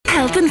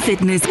Health and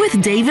Fitness with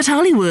David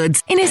Hollywood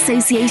in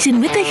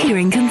association with the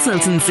Hearing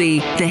Consultancy,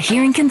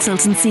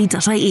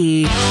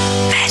 thehearingconsultancy.ie.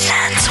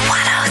 Midlands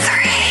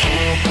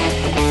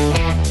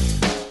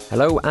 103.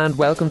 Hello and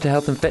welcome to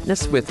Health and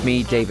Fitness with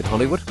me, David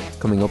Hollywood.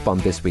 Coming up on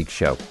this week's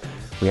show,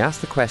 we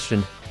ask the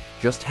question,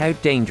 just how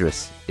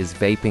dangerous is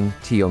vaping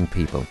to young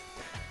people?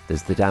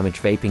 There's the damage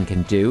vaping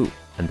can do,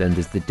 and then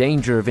there's the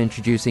danger of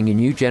introducing a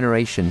new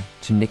generation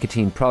to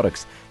nicotine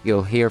products.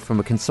 You'll hear from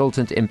a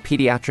consultant in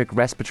paediatric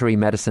respiratory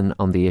medicine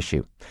on the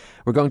issue.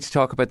 We're going to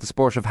talk about the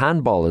sport of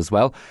handball as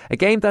well, a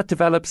game that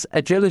develops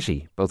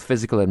agility, both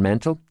physical and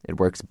mental. It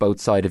works both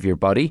sides of your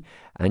body.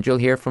 And you'll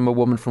hear from a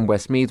woman from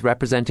Westmeath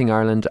representing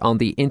Ireland on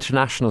the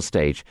international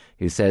stage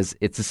who says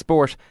it's a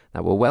sport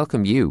that will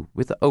welcome you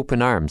with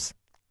open arms.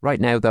 Right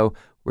now, though,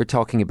 we're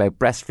talking about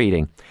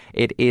breastfeeding.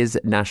 It is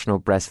National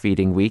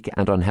Breastfeeding Week,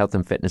 and on Health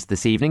and Fitness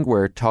this evening,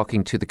 we're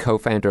talking to the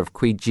co-founder of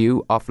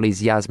Cuidiú,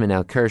 Offaly's Yasmin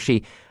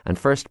El-Kirshi, and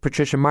first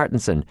Patricia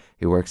Martinson,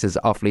 who works as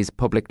Offaly's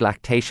public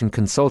lactation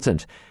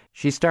consultant.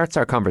 She starts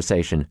our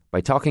conversation by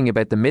talking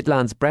about the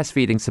Midlands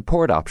breastfeeding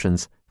support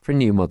options for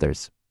new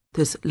mothers.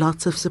 There's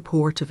lots of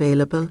support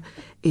available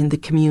in the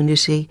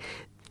community.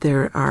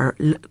 There are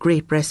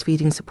great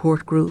breastfeeding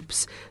support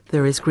groups.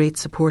 There is great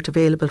support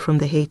available from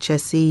the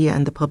HSE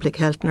and the public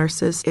health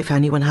nurses. If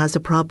anyone has a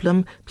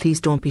problem,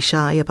 please don't be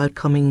shy about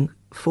coming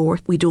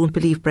forth. We don't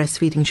believe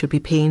breastfeeding should be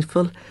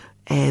painful.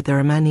 There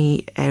are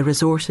many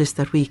resources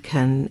that we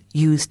can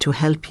use to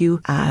help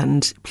you,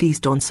 and please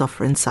don't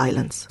suffer in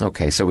silence.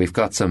 OK, so we've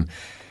got some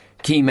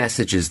key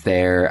messages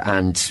there,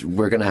 and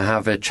we're going to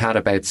have a chat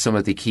about some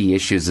of the key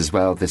issues as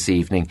well this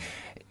evening.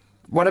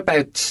 What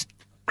about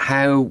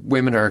how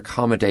women are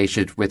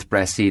accommodated with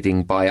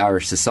breastfeeding by our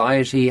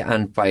society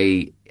and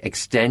by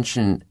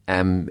extension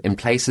in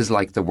places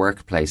like the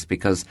workplace,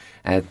 because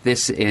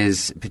this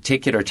is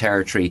particular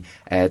territory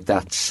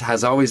that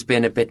has always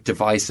been a bit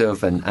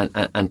divisive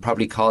and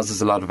probably causes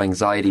a lot of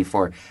anxiety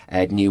for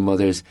new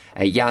mothers.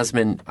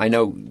 Yasmin, I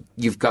know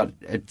you've got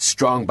a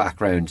strong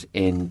background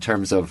in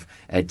terms of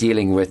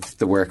dealing with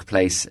the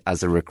workplace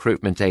as a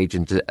recruitment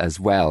agent as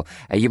well.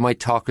 You might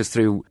talk us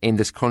through in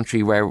this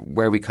country where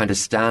we kind of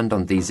stand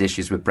on these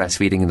issues with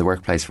breastfeeding in the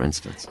workplace, for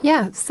instance.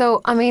 Yeah, so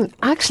I mean,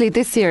 actually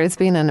this year has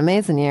been an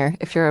amazing year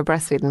if you're a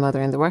breastfeeding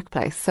mother in the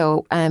workplace.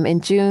 So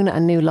in June a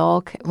new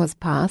law was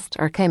passed,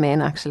 or came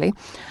in actually,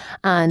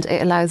 and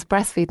it allows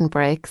breastfeeding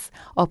breaks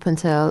up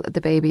until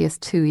the baby is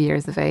 2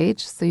 years of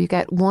age. So you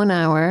get 1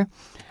 hour,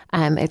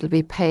 it'll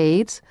be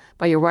paid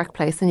by your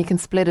workplace, and you can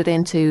split it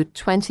into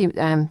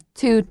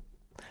two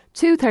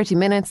 30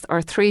 minutes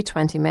or 3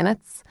 20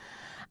 minutes.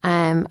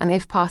 And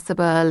if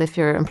possible, if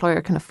your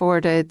employer can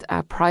afford it,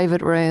 a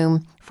private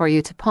room for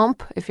you to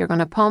pump, if you're going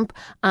to pump,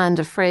 and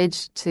a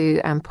fridge to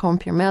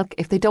pump your milk.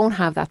 If they don't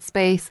have that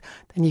space,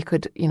 then you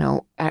could,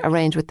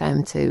 arrange with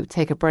them to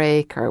take a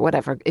break or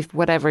whatever,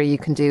 whatever you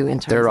can do in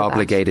terms of They're that.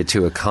 obligated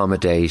to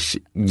accommodate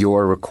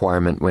your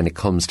requirement when it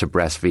comes to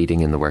breastfeeding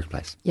in the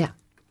workplace. Yeah,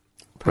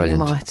 pretty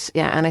much.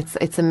 Yeah, and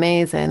it's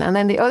amazing. And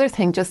then the other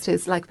thing just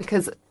is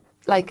because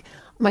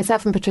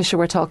myself and Patricia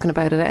were talking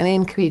about it, and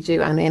in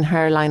Cuidiú and in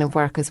her line of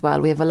work as well,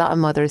 we have a lot of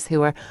mothers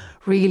who are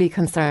really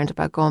concerned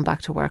about going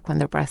back to work when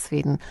they're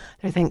breastfeeding.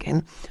 They're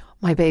thinking,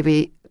 my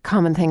baby,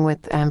 common thing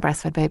with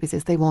breastfed babies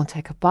is they won't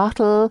take a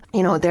bottle.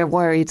 They're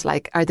worried,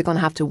 are they going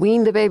to have to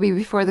wean the baby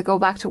before they go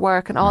back to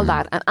work and all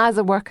that. And as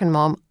a working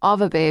mum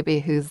of a baby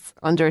who's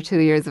under 2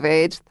 years of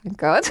age, thank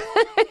God,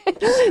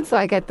 so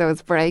I get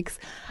those breaks,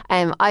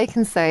 I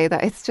can say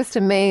that it's just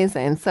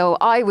amazing. So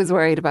I was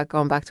worried about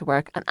going back to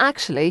work, and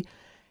actually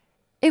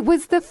it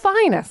was the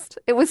finest.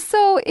 It was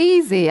so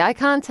easy. I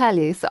can't tell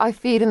you. So I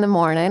feed in the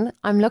morning.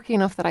 I'm lucky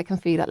enough that I can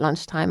feed at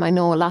lunchtime. I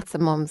know lots of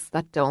mums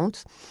that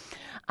don't.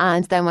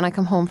 And then when I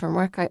come home from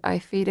work, I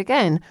feed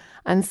again.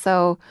 And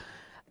so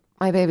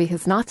my baby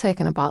has not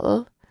taken a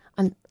bottle.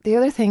 And the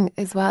other thing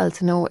as well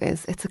to know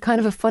is, it's a kind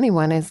of a funny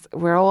one, is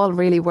we're all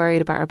really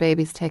worried about our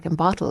babies taking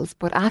bottles.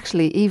 But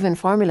actually, even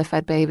formula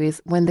fed babies,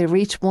 when they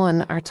reach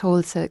 1, are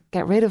told to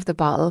get rid of the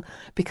bottle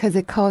because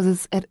it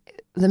causes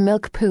the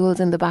milk pools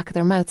in the back of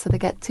their mouth, so they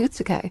get tooth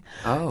decay.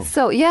 Oh.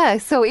 So, yeah,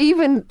 so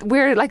even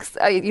we're the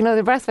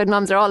breastfed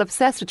mums are all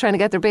obsessed with trying to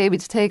get their baby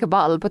to take a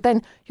bottle, but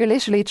then you're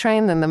literally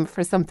training them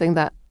for something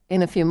that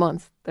in a few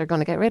months they're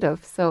going to get rid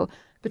of. So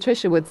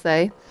Patricia would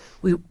say,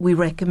 We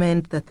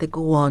recommend that they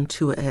go on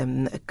to a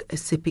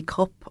sippy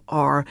cup,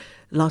 or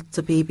lots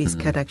of babies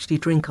can actually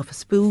drink off a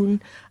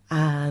spoon,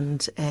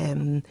 and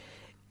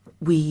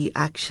we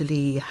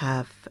actually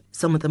have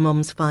some of the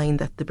mums find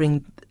that they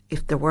bring,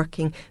 if they're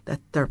working, that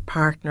their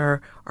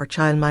partner or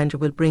childminder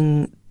will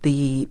bring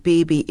the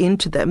baby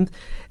into them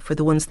for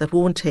the ones that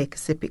won't take a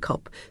sippy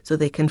cup, so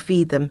they can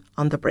feed them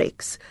on the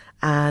breaks.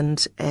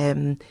 And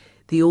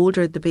the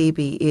older the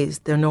baby is,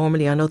 they're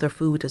normally on other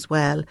food as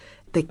well.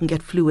 They can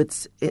get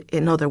fluids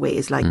in other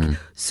ways, like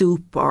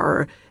soup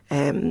or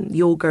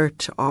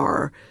yogurt,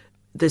 or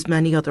there's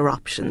many other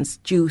options,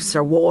 juice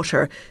or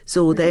water.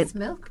 So then it's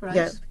milk, right?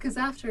 Yeah. Because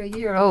after a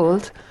year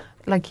old,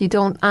 you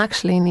don't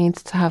actually need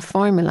to have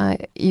formula.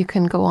 You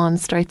can go on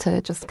straight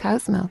to just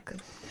cow's milk.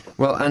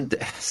 Well, and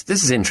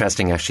this is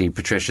interesting, actually,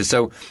 Patricia.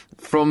 So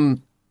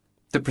from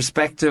the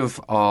perspective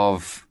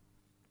of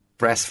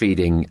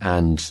breastfeeding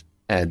and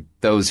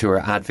those who are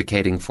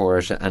advocating for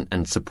it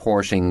and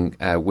supporting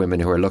women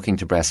who are looking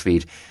to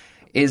breastfeed,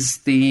 is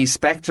the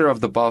spectre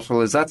of the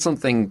bottle, is that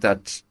something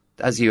that,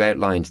 as you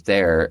outlined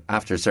there,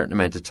 after a certain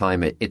amount of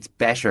time, it's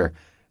better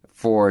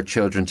for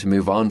children to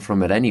move on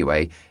from it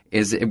anyway?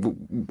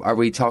 Are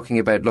we talking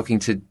about looking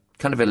to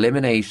kind of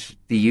eliminate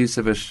the use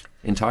of it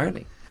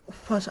entirely?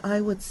 What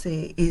I would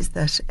say is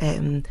that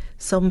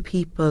some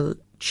people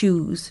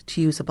choose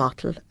to use a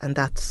bottle, and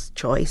that's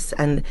choice,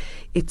 and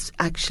it's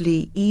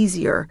actually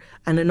easier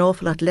and an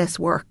awful lot less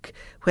work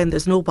when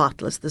there's no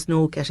bottles. There's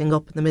no getting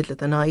up in the middle of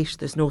the night,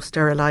 there's no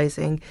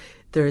sterilising,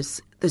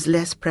 there's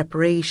less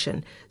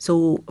preparation.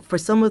 So for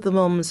some of the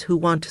mums who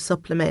want to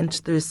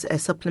supplement, there's a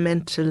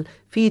supplemental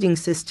feeding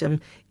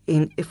system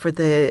for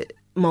the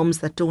mums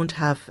that don't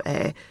have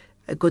a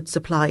good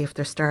supply if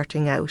they're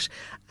starting out,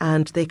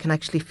 and they can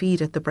actually feed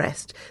at the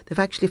breast. They've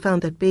actually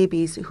found that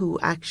babies who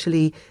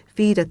actually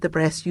feed at the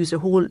breast use a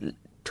whole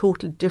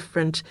total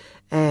different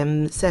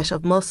set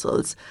of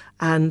muscles,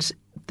 and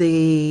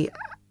they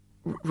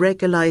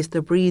regulise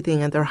their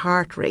breathing and their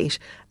heart rate,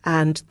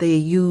 and they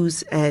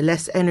use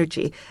less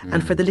energy.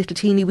 And for the little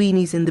teeny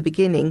weenies in the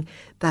beginning,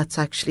 that's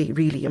actually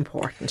really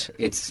important.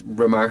 It's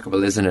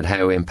remarkable, isn't it,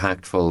 how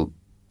impactful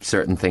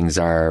certain things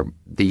are.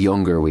 The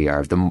younger we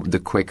are,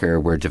 the quicker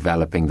we're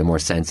developing, the more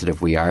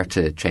sensitive we are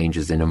to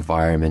changes in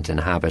environment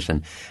and habit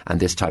and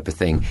this type of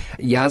thing.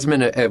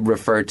 Yasmin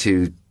referred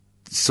to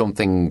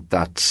something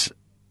that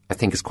I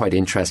think is quite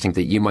interesting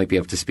that you might be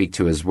able to speak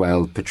to as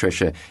well,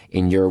 Patricia,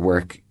 in your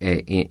work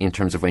in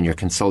terms of when you're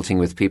consulting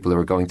with people who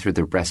are going through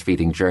their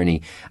breastfeeding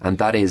journey, and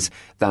that is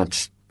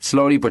that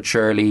slowly but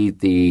surely,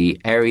 the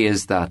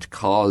areas that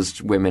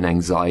caused women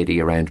anxiety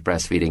around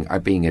breastfeeding are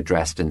being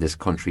addressed in this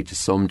country to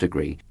some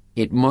degree.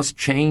 It must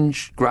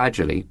change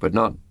gradually, but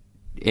not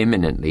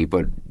imminently,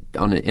 but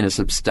in a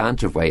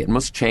substantive way. It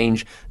must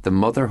change the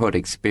motherhood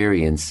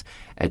experience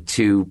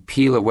to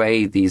peel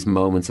away these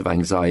moments of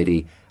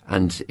anxiety.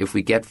 And if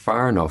we get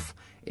far enough,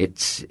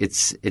 it's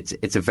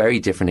a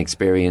very different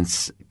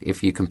experience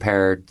if you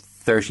compare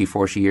 30,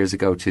 40 years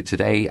ago to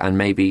today, and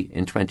maybe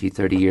in 20,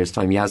 30 years'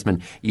 time.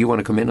 Yasmin, you want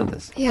to come in on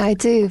this? Yeah, I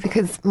do,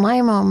 because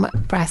my mum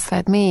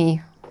breastfed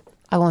me,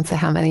 I won't say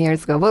how many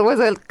years ago, but it was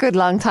a good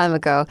long time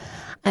ago.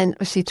 And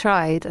she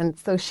tried, and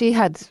so she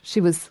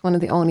was one of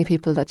the only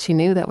people that she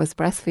knew that was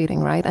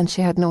breastfeeding, right? And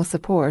she had no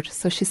support.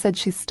 So she said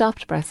she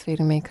stopped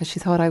breastfeeding me because she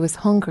thought I was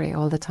hungry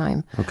all the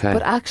time. Okay.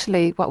 But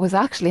actually, what was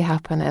actually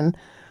happening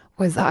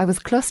was I was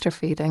cluster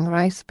feeding,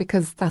 right?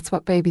 Because that's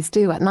what babies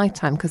do at night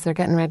time, because they're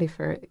getting ready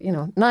for,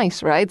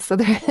 night, right? So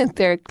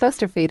they're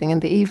cluster feeding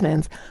in the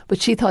evenings.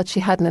 But she thought she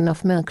hadn't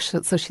enough milk,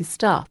 so she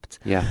stopped.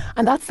 Yeah.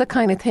 And that's the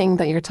kind of thing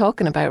that you're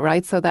talking about,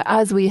 right? So that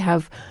as we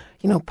have,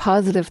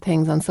 positive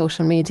things on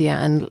social media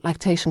and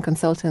lactation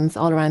consultants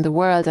all around the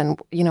world, and,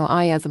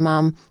 I as a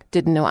mom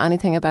didn't know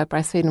anything about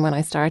breastfeeding when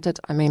I started.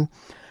 I mean,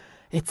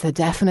 it's a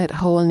definite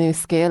whole new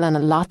skill and a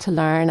lot to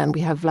learn. And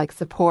we have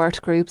support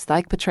groups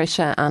like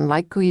Patricia and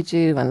like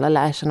Guiju and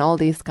Lalesh and all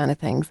these kind of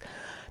things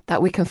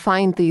that we can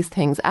find these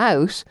things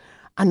out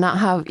and not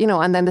have,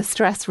 and then the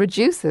stress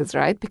reduces,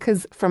 right?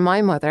 Because for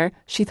my mother,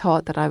 she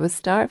thought that I was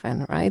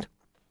starving, right?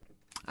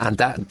 And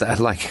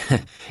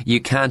that you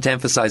can't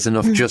emphasize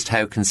enough just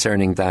how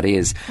concerning that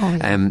is. Oh,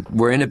 yeah.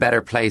 We're in a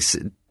better place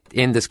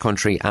in this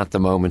country at the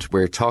moment.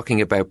 We're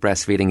talking about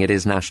breastfeeding. It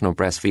is National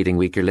Breastfeeding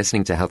Week. You're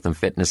listening to Health and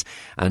Fitness.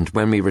 And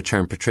when we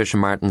return, Patricia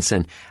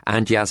Martinson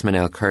and Yasmin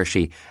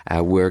El-Kirshi,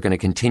 we're going to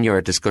continue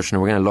our discussion.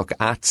 We're going to look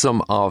at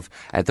some of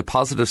the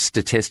positive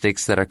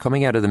statistics that are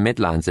coming out of the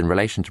Midlands in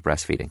relation to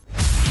breastfeeding.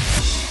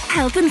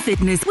 Health and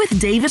Fitness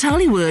with David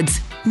Hollywood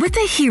with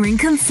the Hearing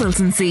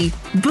Consultancy.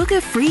 Book a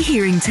free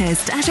hearing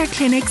test at our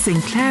clinics in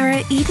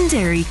Clara,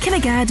 Edenderry,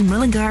 Kinnegad,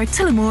 Mullingar,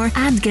 Tullamore,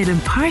 and get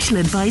impartial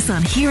advice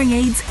on hearing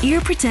aids, ear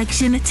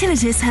protection,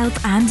 tinnitus help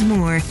and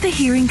more.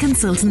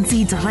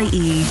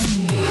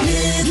 Thehearingconsultancy.ie.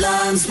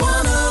 Midlands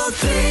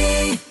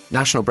 103.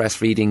 National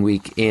Breastfeeding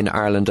Week in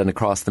Ireland and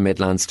across the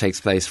Midlands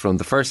takes place from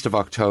the 1st of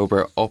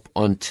October up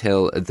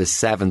until the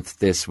 7th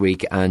this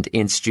week. And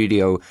in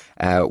studio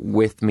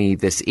with me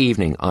this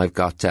evening, I've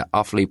got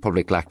Offaly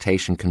Public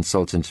Lactation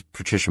Consultant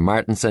Patricia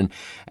Martinson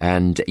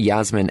and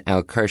Yasmin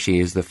El-Kirshi,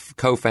 who's the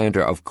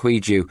co-founder of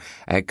Guiju.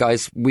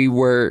 Guys, we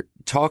were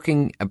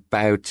talking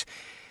about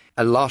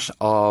a lot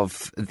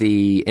of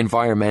the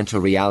environmental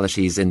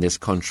realities in this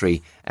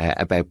country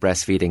about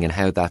breastfeeding and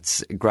how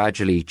that's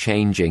gradually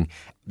changing.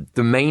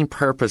 The main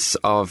purpose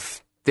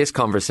of this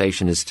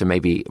conversation is to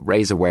maybe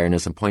raise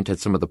awareness and point out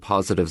some of the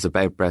positives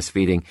about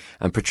breastfeeding.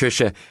 And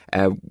Patricia,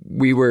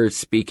 we were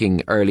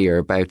speaking earlier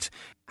about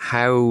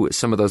how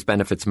some of those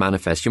benefits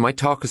manifest. You might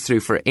talk us through,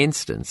 for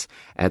instance,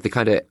 the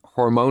kind of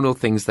hormonal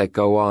things that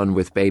go on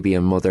with baby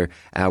and mother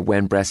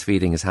when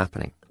breastfeeding is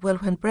happening. Well,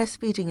 when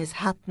breastfeeding is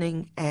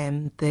happening,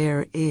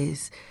 there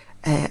is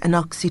an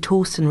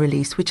oxytocin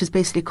release, which is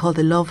basically called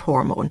the love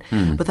hormone.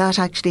 But that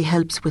actually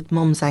helps with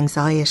mum's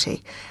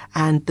anxiety,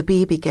 and the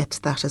baby gets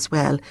that as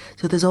well.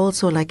 So there's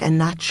also like a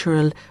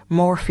natural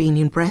morphine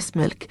in breast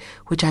milk,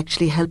 which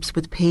actually helps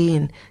with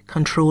pain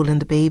control in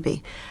the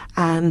baby.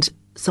 And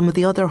some of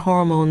the other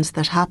hormones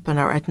that happen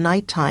are at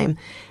night time,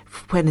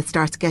 when it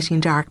starts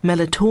getting dark,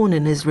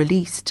 melatonin is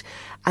released,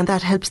 and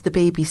that helps the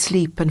baby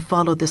sleep and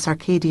follow the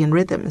circadian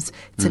rhythms.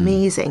 It's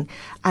amazing.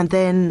 And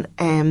then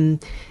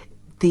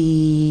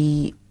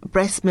the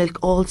breast milk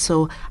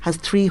also has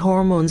 3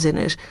 hormones in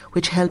it,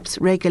 which helps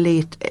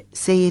regulate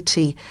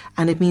satiety,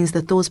 and it means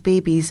that those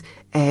babies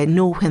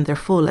know when they're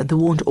full and they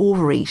won't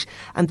overeat.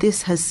 And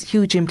this has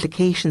huge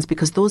implications,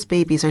 because those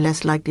babies are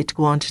less likely to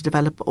go on to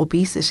develop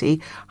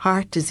obesity,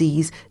 heart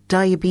disease,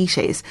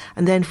 diabetes.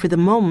 And then for the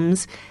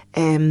mums,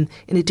 in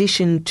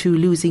addition to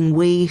losing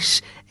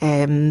weight,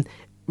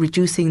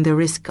 reducing the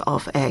risk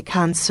of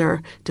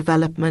cancer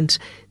development,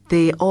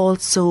 they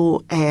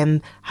also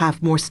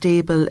have more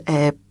stable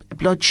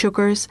blood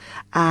sugars,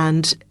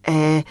 and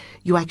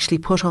you actually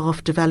put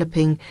off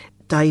developing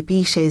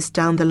diabetes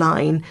down the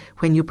line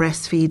when you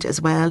breastfeed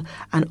as well.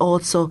 And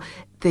also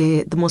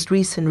the most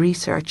recent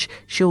research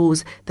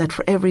shows that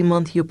for every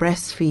month you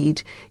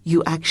breastfeed,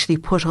 you actually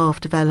put off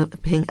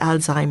developing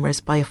Alzheimer's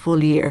by a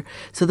full year.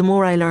 So the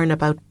more I learn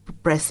about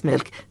breast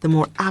milk, the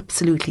more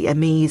absolutely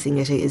amazing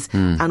it is.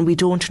 And we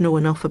don't know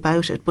enough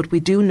about it, but we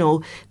do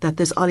know that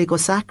there's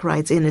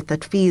oligosaccharides in it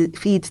that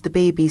feeds the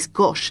baby's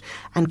gut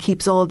and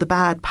keeps all the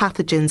bad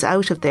pathogens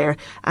out of there.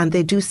 And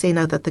they do say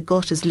now that the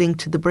gut is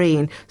linked to the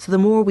brain. So the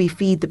more we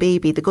feed the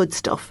baby the good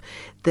stuff,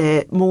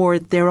 the more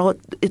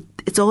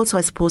it's also,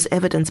 I suppose,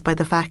 evidenced by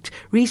the fact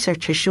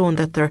research has shown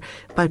that they're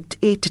about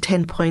 8 to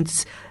 10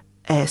 points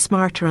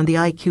smarter on the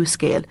IQ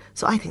scale.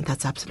 So I think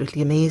that's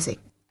absolutely amazing.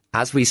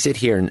 As we sit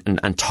here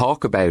and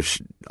talk about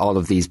all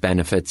of these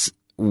benefits,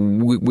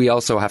 we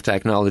also have to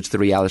acknowledge the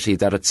reality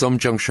that at some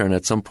juncture and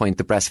at some point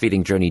the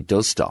breastfeeding journey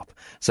does stop.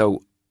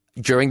 So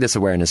during this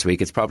awareness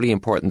week, it's probably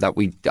important that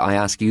I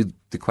ask you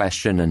the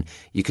question, and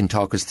you can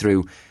talk us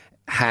through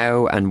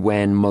how and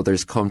when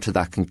mothers come to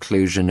that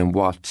conclusion and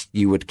what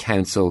you would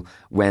counsel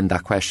when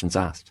that question's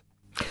asked.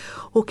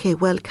 Okay,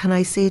 well, can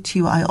I say to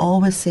you, I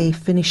always say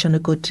finish on a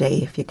good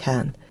day if you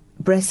can.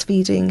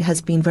 Breastfeeding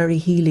has been very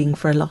healing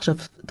for a lot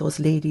of those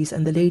ladies,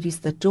 and the ladies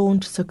that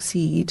don't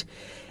succeed,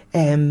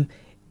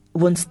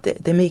 once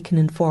they make an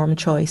informed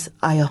choice,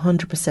 I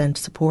 100%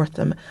 support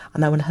them,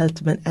 and I will help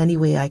them in any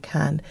way I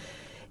can.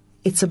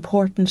 It's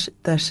important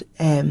that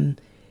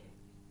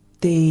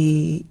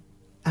they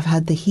have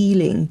had the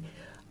healing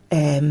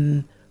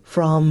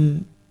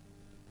from,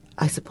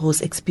 I suppose,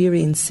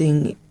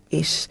 experiencing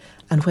it,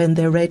 and when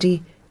they're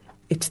ready,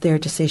 it's their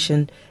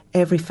decision.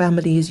 Every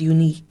family is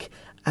unique,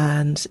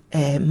 and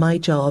my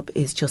job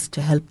is just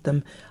to help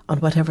them on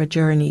whatever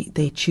journey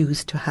they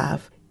choose to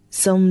have.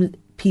 Some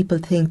people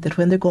think that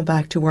when they're going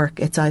back to work,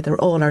 it's either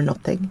all or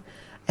nothing.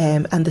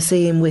 And the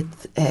same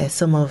with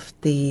some of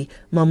the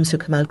mums who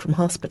come out from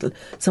hospital.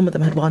 Some of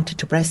them had wanted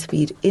to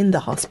breastfeed in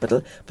the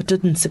hospital but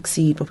didn't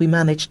succeed, but we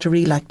managed to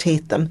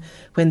relactate them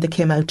when they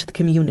came out to the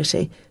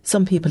community.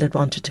 Some people had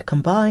wanted to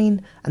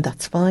combine, and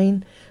that's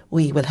fine.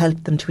 We will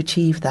help them to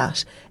achieve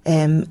that.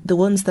 The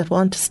ones that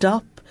want to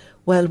stop,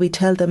 well, we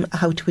tell them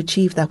how to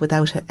achieve that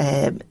without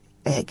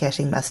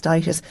getting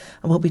mastitis.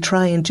 And what we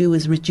try and do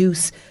is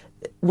reduce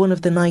one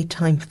of the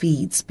nighttime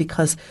feeds,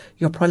 because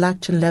your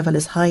prolactin level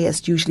is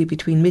highest usually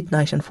between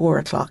midnight and 4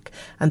 o'clock,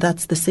 and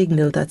that's the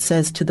signal that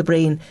says to the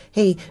brain,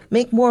 hey,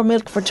 make more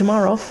milk for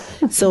tomorrow.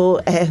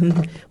 So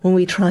when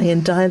we try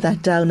and dial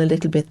that down a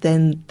little bit,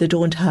 then they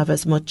don't have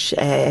as much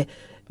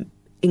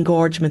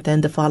engorgement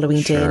then the following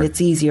day, and it's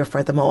easier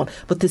for them all.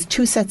 But there's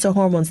 2 sets of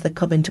hormones that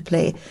come into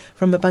play.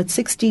 From about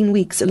 16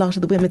 weeks, a lot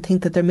of the women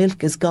think that their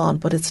milk is gone,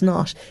 but it's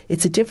not.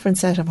 It's a different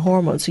set of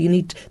hormones. So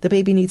the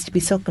baby needs to be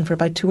sucking for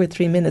about 2 or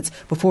 3 minutes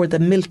before the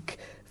milk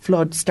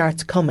flood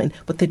starts coming,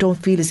 but they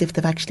don't feel as if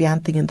they've actually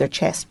anything in their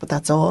chest, but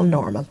that's all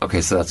normal. Okay,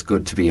 so that's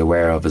good to be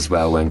aware of as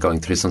well when going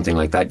through something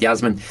like that.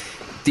 Yasmin,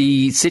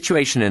 the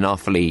situation in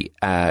Offaly,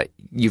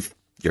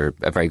 you're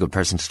a very good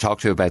person to talk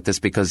to about this,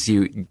 because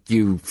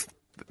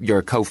you're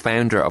a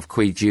co-founder of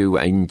Cuidu,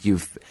 and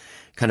you've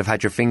kind of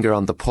had your finger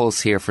on the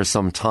pulse here for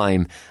some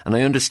time. And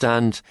I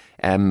understand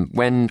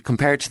when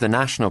compared to the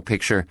national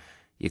picture,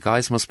 you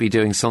guys must be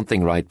doing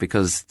something right,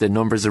 because the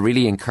numbers are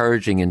really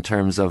encouraging in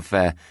terms of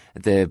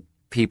the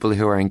people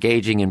who are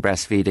engaging in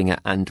breastfeeding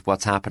and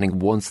what's happening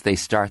once they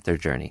start their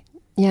journey.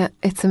 Yeah,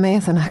 it's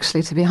amazing,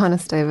 actually, to be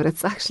honest, David.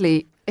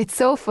 It's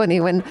so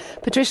funny. When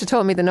Patricia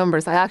told me the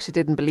numbers, I actually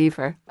didn't believe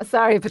her.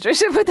 Sorry,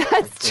 Patricia, but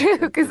that's true,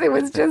 because it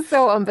was just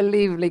so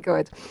unbelievably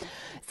good.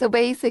 So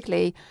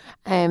basically,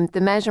 the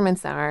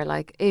measurements are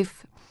like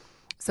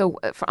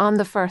on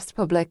the first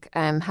public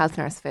health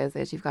nurse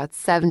visit, you've got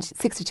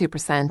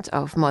 62%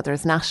 of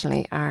mothers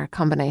nationally are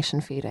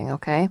combination feeding,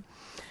 okay?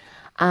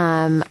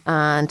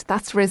 And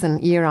that's risen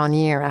year on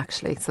year,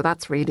 actually. So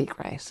that's really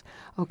great,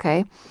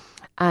 okay?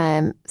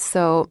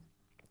 So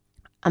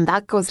And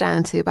that goes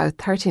down to about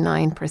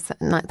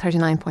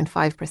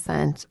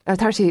 39.5%, or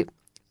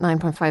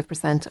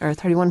 39.5%, or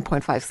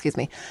 31.5%, excuse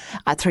me,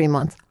 at 3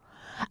 months.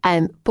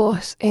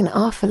 But in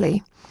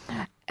Offaly,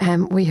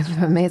 we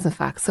have amazing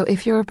facts. So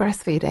if you're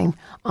breastfeeding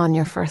on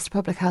your first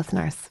public health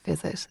nurse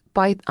visit,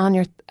 by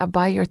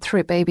your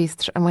three babies,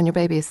 and when your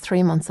baby is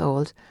 3 months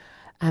old,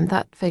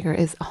 that figure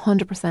is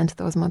 100% of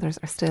those mothers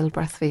are still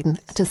breastfeeding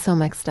to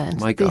some extent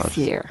this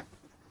year.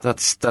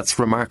 That's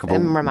remarkable.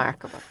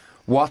 Remarkable.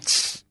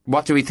 What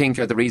do we think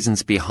are the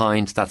reasons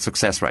behind that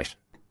success rate?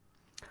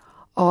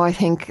 Oh, I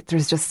think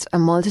there's just a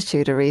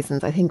multitude of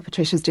reasons. I think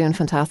Patricia's doing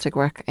fantastic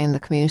work in the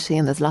community,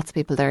 and there's lots of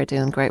people there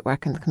doing great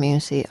work in the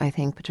community. I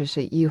think,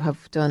 Patricia, you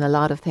have done a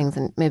lot of things,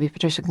 and maybe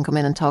Patricia can come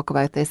in and talk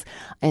about this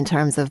in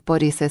terms of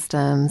buddy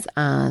systems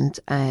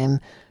and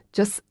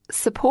just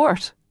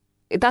support.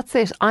 That's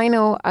it. I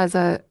know as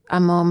a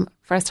mum,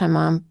 first-time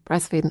mum,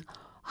 breastfeeding,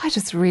 I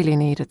just really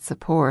needed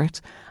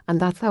support. And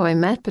that's how I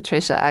met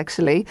Patricia,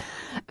 actually,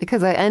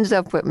 because I ended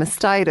up with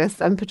mastitis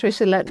and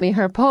Patricia lent me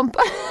her pump.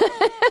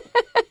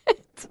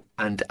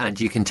 And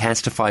you can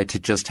testify to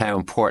just how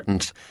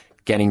important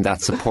getting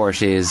that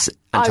support is.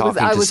 And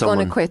I was going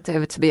to quit,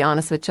 David, to be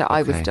honest with you. Okay.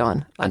 I was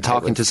done. Like, and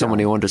talking to someone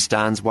who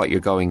understands what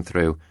you're going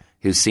through,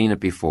 who's seen it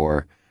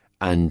before,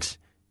 and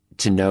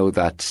to know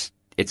that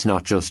it's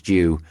not just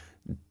you,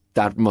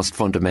 that must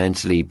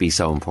fundamentally be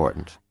so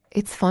important.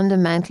 It's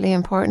fundamentally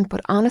important,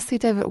 but honestly,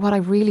 David, what I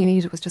really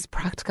needed was just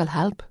practical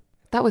help.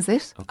 That was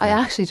it. Okay. I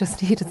actually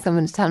just needed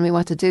someone to tell me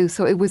what to do.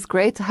 So it was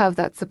great to have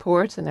that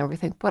support and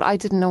everything, but I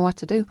didn't know what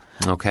to do.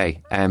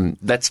 Okay.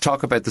 Let's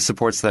talk about the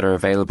supports that are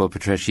available.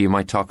 Patricia, you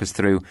might talk us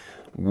through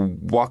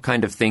what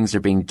kind of things are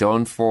being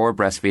done for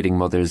breastfeeding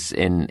mothers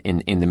in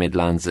the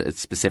Midlands,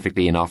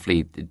 specifically in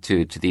Offaly,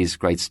 to these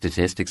great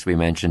statistics we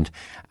mentioned.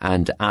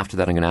 And after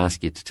that, I'm going to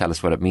ask you to tell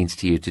us what it means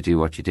to you to do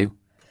what you do.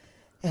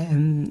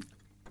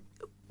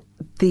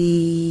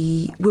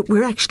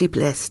 We're actually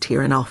blessed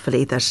here in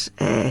Offaly that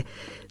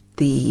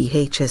the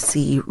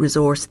HSC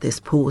resourced this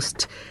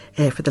post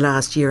for the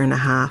last year and a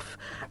half,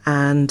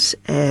 and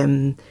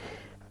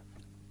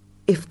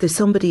if there's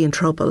somebody in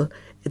trouble,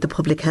 the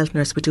public health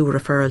nurse would do a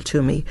referral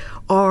to me,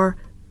 or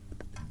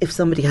if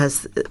somebody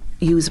has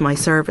used my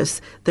service,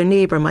 their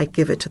neighbour might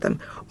give it to them,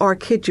 or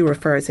Kidju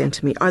refers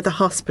into me, or the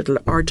hospital,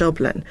 or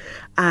Dublin.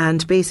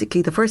 And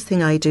basically the first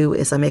thing I do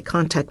is I make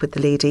contact with the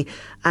lady,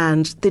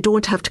 and they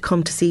don't have to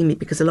come to see me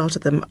because a lot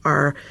of them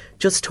are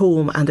just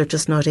home and they're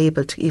just not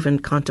able to even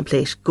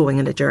contemplate going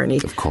on a journey.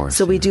 Of course.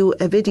 So we do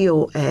a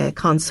video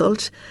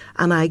consult,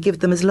 and I give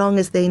them as long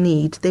as they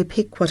need. They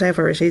pick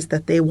whatever it is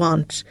that they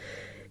want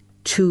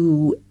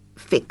to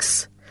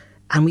fix.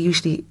 And we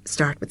usually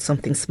start with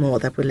something small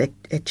that will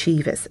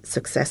achieve a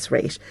success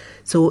rate.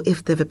 So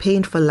if they have a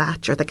painful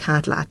latch or they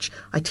can't latch,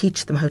 I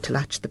teach them how to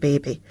latch the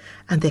baby.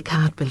 And they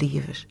can't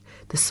believe it.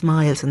 The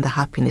smiles and the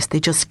happiness,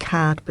 they just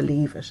can't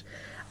believe it.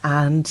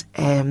 And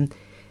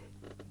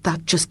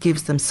that just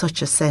gives them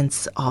such a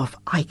sense of,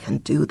 I can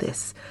do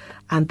this.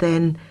 And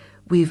then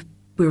we're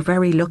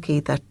very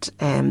lucky that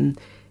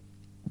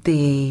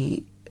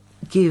they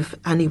give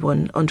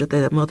anyone under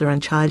the Mother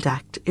and Child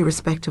Act,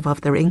 irrespective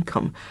of their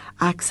income,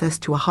 access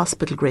to a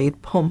hospital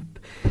grade pump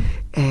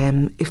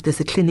if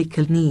there's a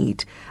clinical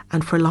need.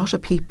 And for a lot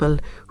of people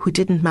who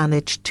didn't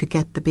manage to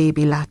get the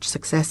baby latched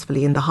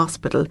successfully in the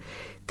hospital,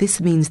 this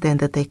means then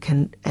that they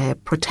can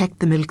protect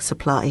the milk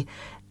supply,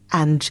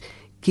 and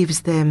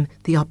gives them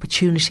the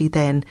opportunity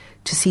then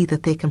to see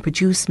that they can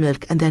produce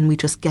milk, and then we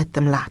just get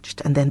them latched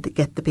and then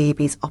get the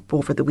babies up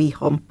over the wee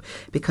hump,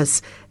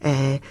 because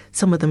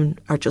some of them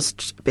are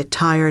just a bit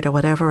tired or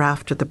whatever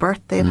after the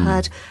birth they've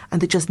had, and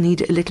they just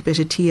need a little bit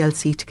of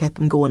TLC to get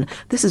them going.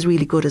 This is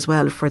really good as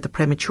well for the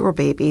premature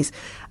babies.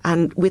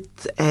 And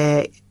with,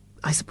 I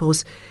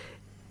suppose,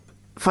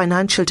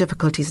 financial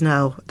difficulties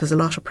now, there's a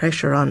lot of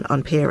pressure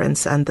on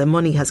parents, and the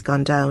money has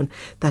gone down,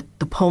 that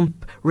the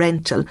pump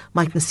rental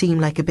mightn't seem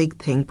like a big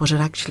thing, but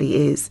it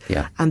actually is.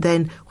 Yeah. And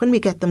then when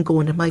we get them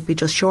going, it might be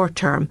just short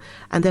term.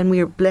 And then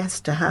we're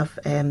blessed to have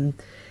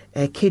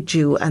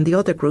Kidju and the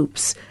other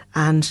groups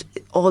and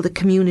all the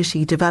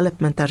community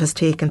development that has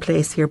taken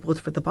place here,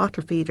 both for the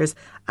bottle feeders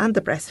and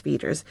the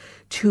breastfeeders,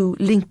 to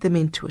link them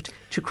into it,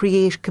 to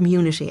create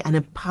community and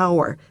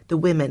empower the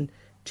women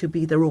to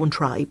be their own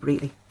tribe,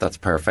 really. That's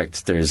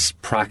perfect. There's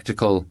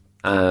practical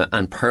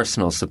and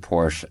personal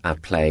support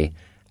at play.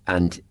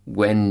 And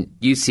when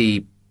you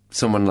see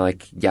someone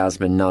like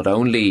Yasmin not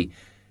only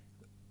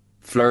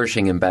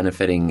flourishing and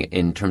benefiting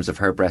in terms of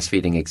her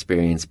breastfeeding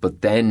experience,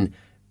 but then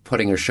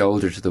putting her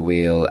shoulder to the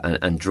wheel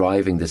and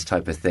driving this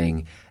type of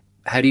thing,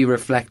 how do you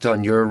reflect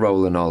on your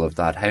role in all of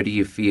that? How do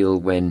you feel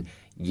when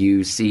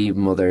you see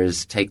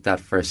mothers take that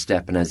first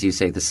step, and as you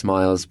say, the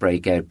smiles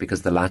break out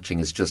because the latching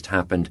has just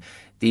happened?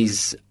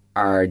 These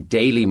are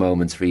daily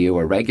moments for you,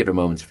 or regular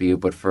moments for you,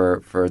 but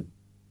for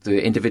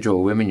the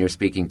individual women you're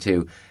speaking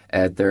to,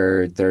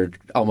 they're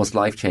almost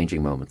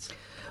life-changing moments.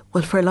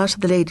 Well, for a lot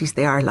of the ladies,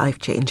 they are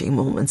life-changing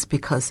moments,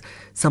 because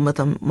some of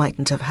them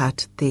mightn't have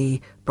had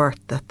the birth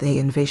that they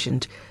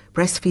envisioned.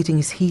 Breastfeeding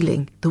is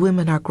healing. The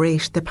women are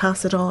great. They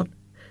pass it on.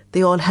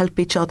 they all help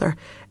each other.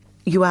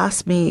 You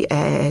asked me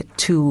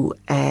to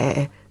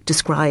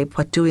describe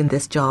what doing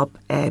this job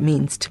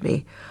means to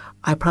me.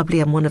 I probably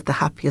am one of the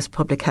happiest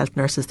public health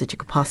nurses that you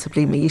could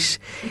possibly meet.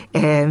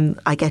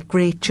 I get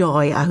great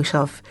joy out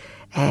of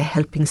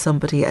helping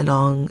somebody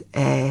along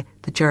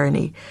the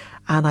journey.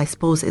 And I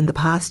suppose in the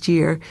past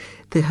year,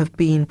 there have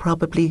been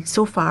probably,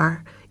 so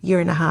far, year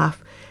and a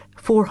half,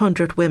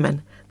 400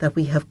 women that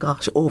we have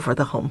got over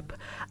the hump.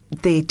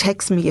 They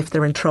text me if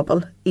they're in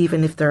trouble,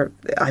 even if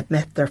I've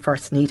met their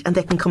first need, and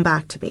they can come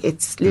back to me.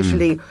 It's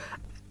literally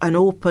an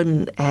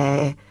open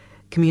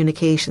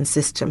communication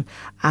system,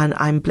 and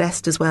I'm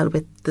blessed as well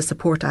with the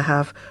support I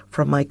have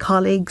from my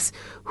colleagues,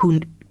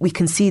 who we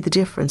can see the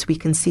difference. We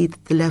can see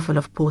that the level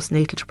of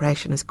postnatal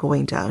depression is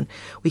going down.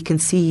 We can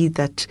see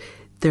that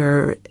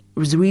there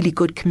was really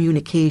good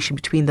communication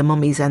between the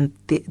mummies and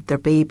their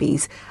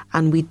babies,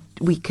 and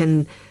we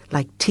can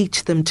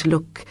teach them to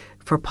look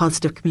for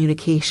positive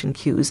communication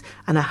cues.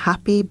 And a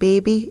happy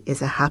baby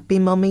is a happy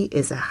mummy,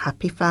 is a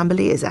happy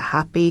family, is a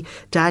happy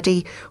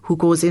daddy who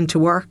goes into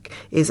work,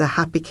 is a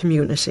happy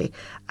community.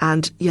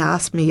 And you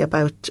asked me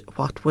about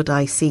what would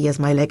I see as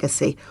my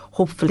legacy.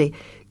 Hopefully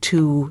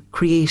to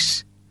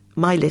create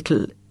my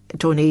little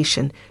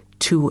donation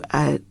to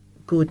a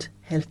good,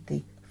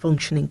 healthy,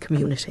 functioning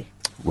community.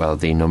 Well,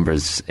 the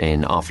numbers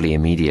in Offaly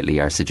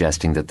immediately are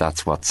suggesting that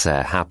that's what's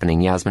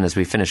happening. Yasmin, as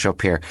we finish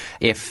up here,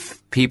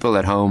 if people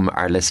at home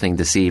are listening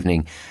this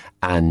evening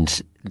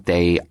and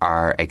they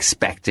are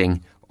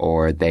expecting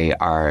or they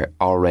are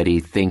already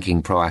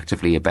thinking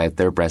proactively about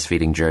their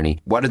breastfeeding journey,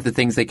 what are the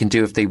things they can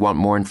do if they want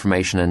more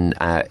information and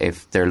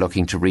if they're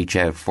looking to reach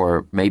out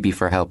for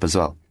help as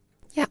well?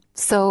 Yeah,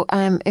 so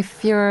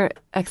if you're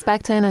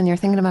expecting and you're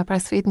thinking about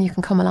breastfeeding, you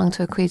can come along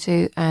to a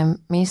Cuidu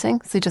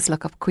meeting. So just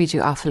look up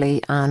Cuidu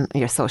Offaly on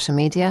your social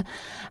media.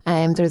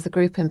 There's a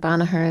group in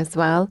Banagher as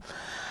well.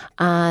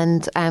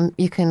 And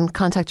you can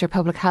contact your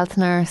public health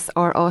nurse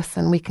or us,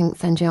 and we can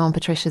send you on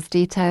Patricia's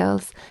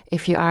details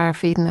if you are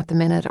feeding at the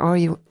minute. Or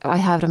I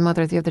had a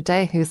mother the other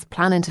day who's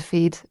planning to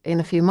feed in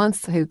a few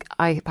months, who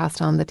I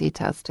passed on the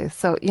details to.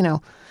 So,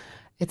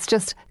 it's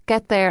just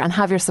get there and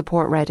have your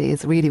support ready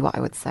is really what I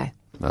would say.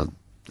 Well,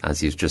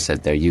 as you've just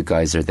said there, you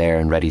guys are there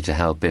and ready to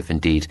help if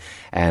indeed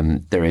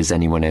there is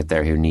anyone out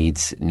there who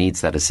needs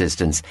that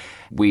assistance.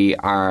 We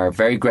are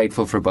very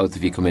grateful for both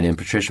of you coming in.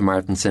 Patricia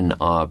Martinson,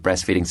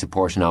 Breastfeeding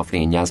Support in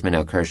Offaly, and Yasmin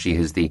El-Kershi,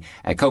 who's the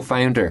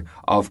co-founder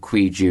of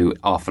Cuidu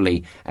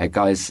Offaly.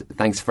 Guys,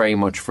 thanks very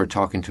much for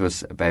talking to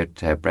us about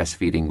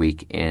Breastfeeding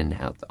Week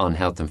on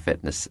Health and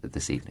Fitness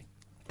this evening.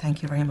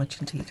 Thank you very much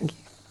indeed. Thank you.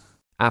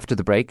 After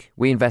the break,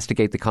 we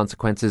investigate the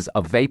consequences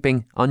of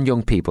vaping on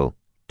young people.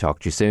 Talk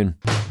to you soon.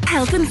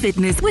 Health and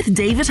Fitness with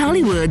David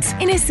Hollywood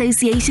in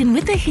association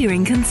with the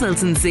Hearing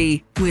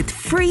Consultancy. With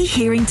free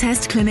hearing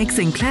test clinics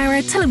in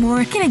Clara,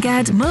 Tullamore,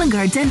 Kinnegad,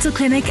 Mullingar Dental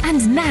Clinic,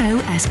 and now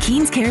at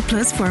Keen's Care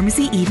Plus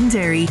Pharmacy Eden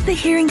Dairy.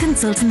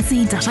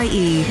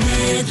 thehearingconsultancy.ie.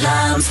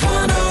 Midlands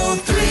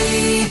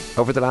 103.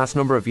 Over the last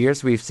number of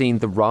years, we've seen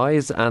the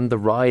rise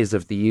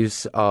of the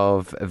use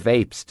of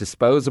vapes,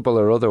 disposable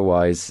or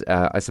otherwise.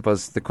 I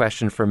suppose the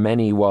question for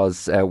many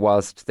was,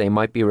 whilst they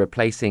might be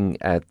replacing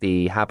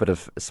the habit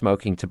of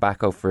smoking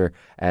tobacco for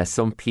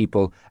some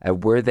people,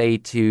 were they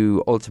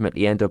to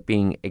ultimately end up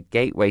being a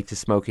gateway to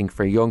smoking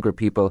for younger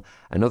people?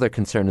 Another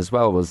concern as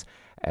well was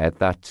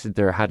that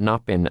there had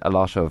not been a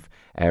lot of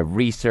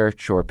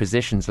research or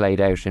positions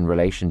laid out in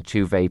relation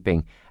to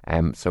vaping.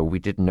 So we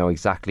didn't know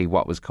exactly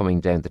what was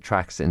coming down the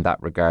tracks in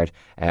that regard.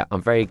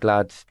 I'm very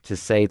glad to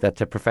say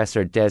that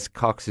Professor Des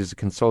Cox, who's a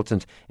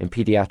consultant in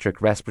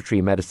paediatric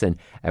respiratory medicine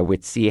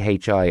with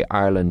CHI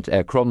Ireland,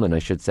 Crumlin I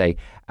should say,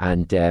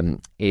 and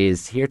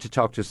is here to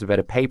talk to us about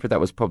a paper that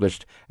was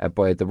published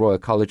by the Royal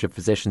College of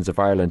Physicians of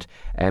Ireland.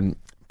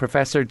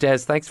 Professor Des,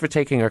 thanks for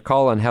taking our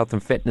call on Health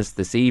and Fitness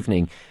this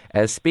evening.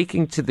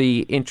 Speaking to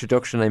the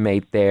introduction I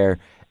made there,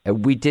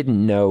 we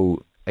didn't know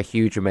a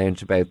huge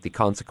amount about the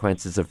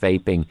consequences of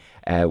vaping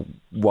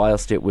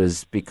whilst it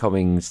was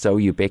becoming so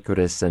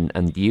ubiquitous and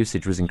the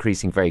usage was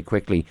increasing very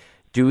quickly.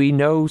 Do we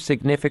know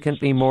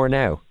significantly more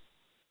now?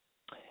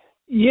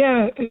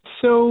 Yeah,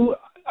 so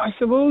I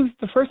suppose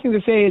the first thing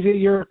to say is that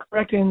you're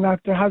correct in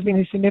that there has been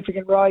a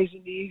significant rise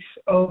in the use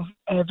of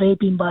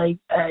vaping by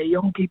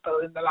young people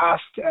in the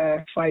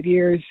last 5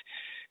 years.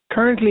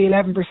 Currently,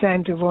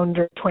 11% of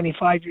under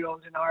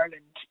 25-year-olds in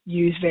Ireland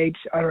use vapes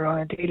either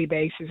on a daily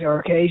basis or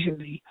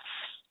occasionally.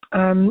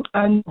 And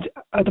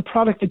the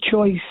product of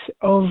choice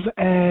of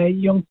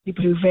young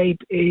people who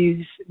vape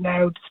is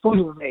now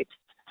disposable vapes.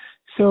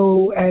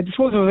 So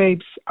disposable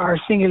vapes are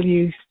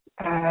single-use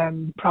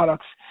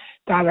products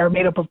that are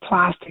made up of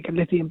plastic and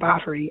lithium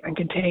battery and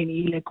contain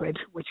e-liquid,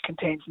 which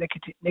contains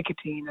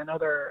nicotine and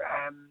other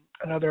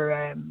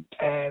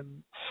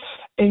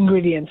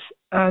ingredients.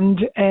 And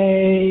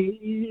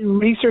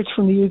research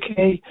from the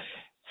UK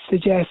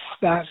suggests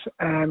that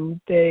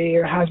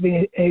there has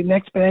been an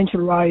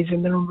exponential rise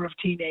in the number of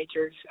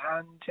teenagers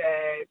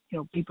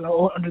and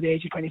people under the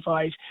age of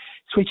 25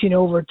 switching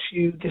over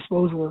to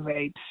disposable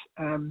vapes.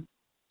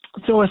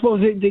 So I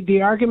suppose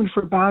the argument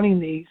for banning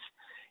these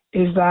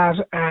is that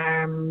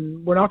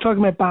we're not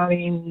talking about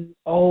banning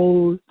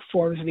all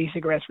forms of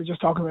e-cigarettes. We're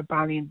just talking about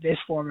banning this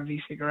form of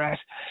e-cigarette.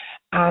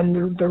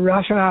 And the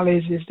rationale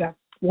is that,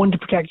 one, to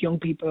protect young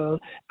people,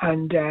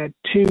 and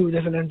two,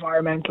 there's an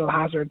environmental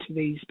hazard to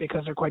these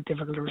because they're quite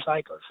difficult to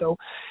recycle. So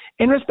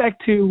in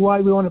respect to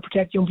why we want to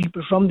protect young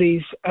people from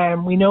these,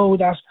 we know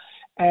that,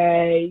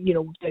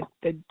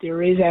 that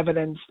there is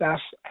evidence that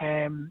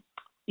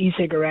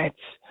e-cigarettes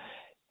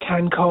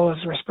can cause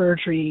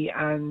respiratory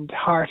and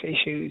heart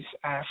issues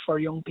for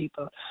young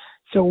people.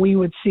 So we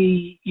would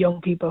see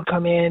young people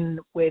come in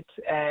with,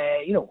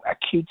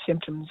 acute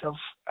symptoms of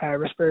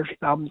respiratory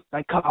problems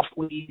like cough,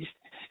 wheeze,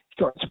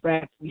 shortness of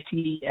breath. We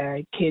see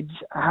kids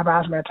have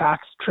asthma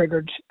attacks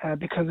triggered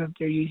because of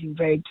they're using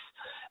vapes.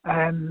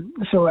 And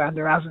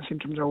their asthma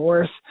symptoms are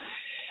worse.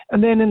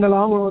 And then in the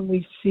long run,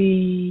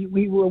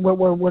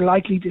 we're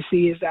likely to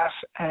see is that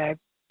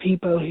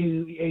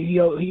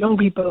young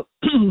people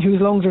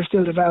whose lungs are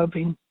still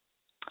developing,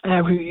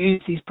 who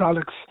use these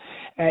products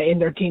in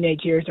their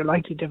teenage years, are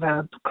likely to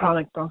develop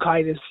chronic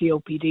bronchitis,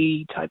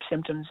 COPD type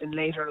symptoms in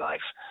later life.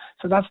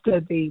 So that's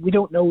we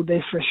don't know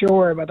this for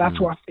sure, but that's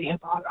what the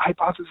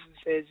hypothesis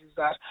is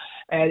that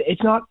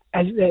it's not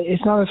as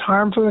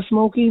harmful as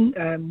smoking.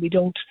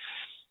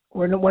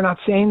 We're not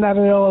saying that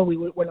at all.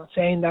 We're not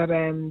saying that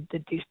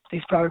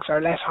these products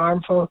are less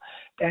harmful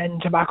than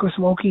tobacco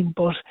smoking,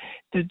 but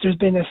there's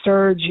been a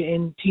surge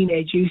in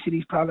teenage use of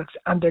these products,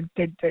 and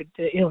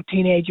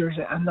teenagers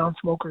and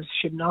non-smokers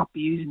should not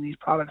be using these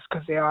products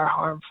because they are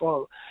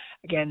harmful.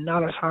 Again,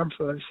 not as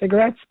harmful as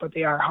cigarettes, but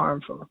they are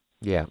harmful.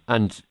 Yeah,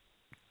 and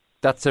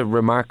that's a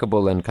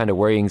remarkable and kind of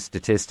worrying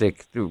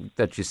statistic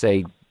that you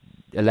say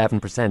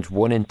 11%,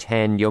 1 in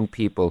 10 young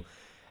people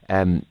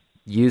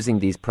using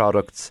these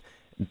products.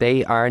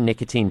 They are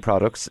nicotine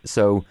products,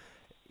 so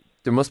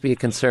there must be a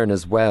concern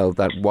as well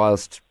that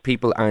whilst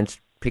people aren't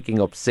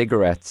picking up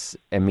cigarettes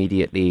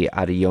immediately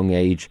at a young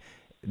age,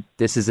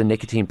 this is a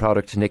nicotine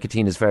product.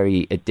 Nicotine is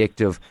very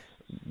addictive.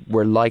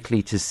 We're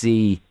likely to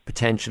see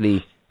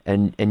potentially a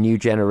new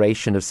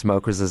generation of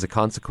smokers as a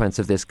consequence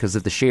of this because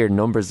of the sheer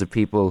numbers of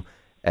people,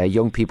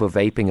 young people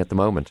vaping at the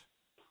moment.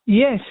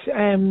 Yes,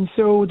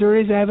 so there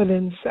is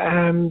evidence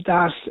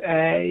that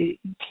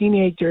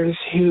teenagers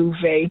who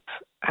vape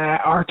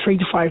are 3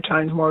 to 5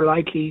 times more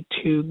likely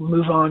to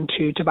move on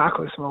to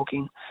tobacco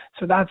smoking.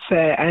 So that's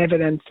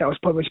evidence that was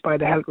published by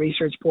the Health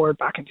Research Board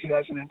back in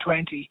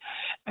 2020.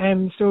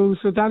 So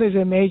that is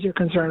a major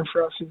concern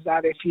for us, is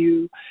that if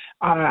you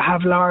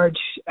have large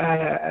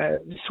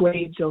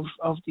swathes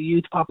of the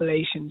youth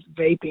populations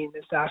vaping,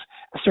 is that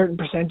a certain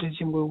percentage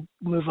will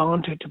move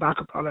on to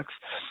tobacco products.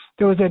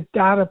 There was a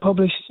data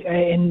published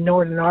in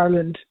Northern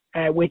Ireland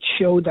which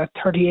showed that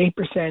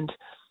 38%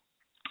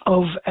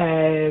 of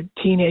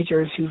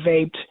teenagers who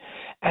vaped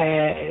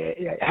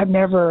had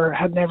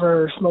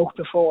never smoked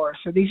before.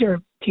 So these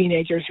are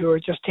teenagers who are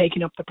just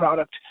taking up the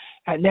product,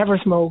 never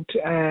smoked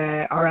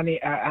or any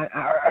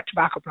or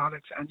tobacco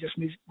products, and just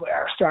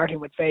are starting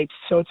with vapes.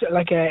 So it's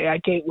like a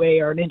gateway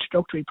or an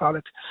introductory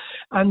product.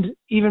 And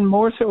even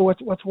more so,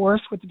 what's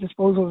worse with the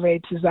disposable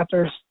vapes is that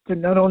they're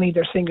not only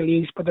they're single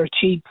use, but they're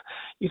cheap.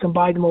 You can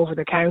buy them over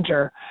the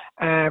counter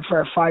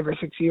for €5 or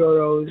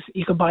 €6.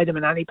 You can buy them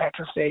in any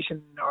petrol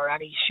station or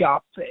any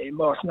shop.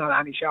 Most, not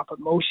any shop, but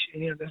most.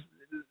 There's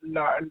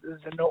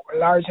a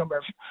large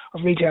number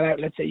of retail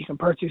outlets that you can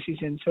purchase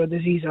these in, so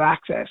there's ease of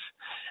access.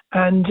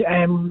 And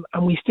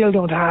we still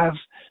don't have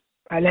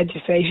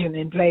legislation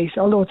in place,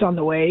 although it's on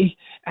the way,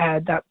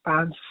 that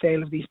bans the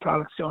sale of these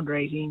products to under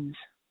 18s.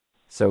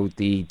 So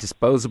the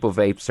disposable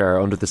vapes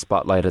are under the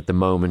spotlight at the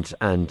moment,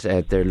 and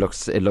it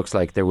looks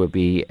like there will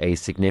be a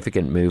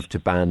significant move to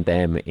ban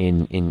them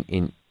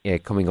in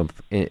coming up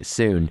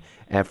soon.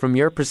 From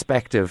your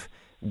perspective,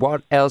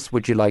 what else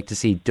would you like to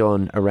see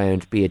done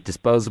around, be it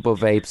disposable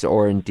vapes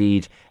or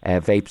indeed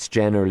vapes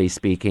generally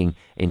speaking,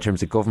 in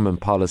terms of government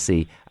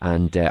policy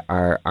and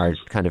our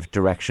kind of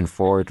direction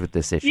forward with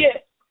this issue?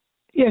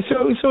 Yeah.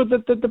 So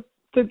the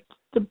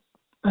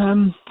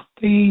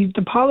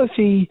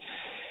policy,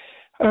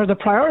 or the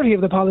priority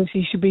of the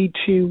policy, should be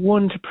to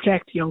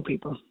protect young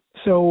people.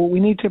 So we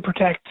need to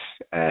protect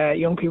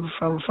young people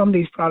from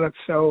these products.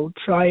 So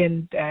try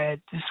and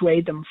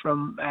dissuade them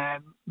from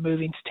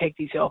moving to take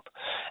these up.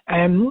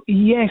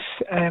 Yes,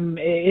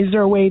 is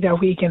there a way that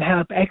we can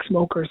help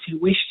ex-smokers who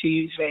wish to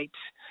use vapes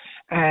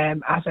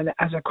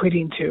as a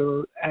quitting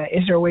tool?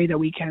 Is there a way that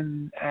we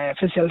can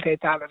facilitate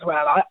that as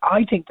well?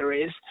 I think there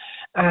is,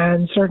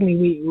 and certainly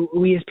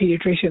we as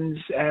paediatricians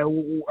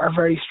are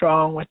very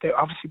strong with the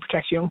obviously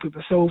protect young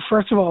people. So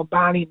first of all,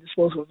 banning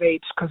disposable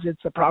vapes because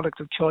it's a product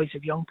of choice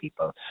of young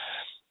people.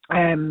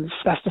 So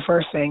that's the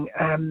first thing.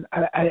 A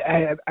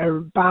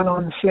ban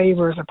on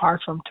flavours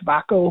apart from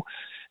tobacco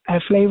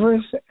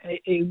flavours,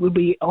 it would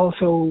be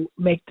also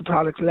make the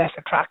product less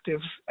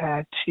attractive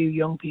to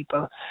young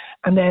people.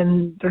 And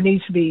then there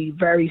needs to be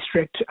very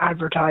strict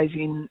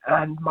advertising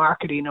and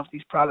marketing of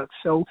these products.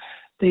 So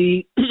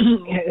the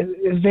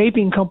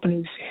vaping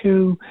companies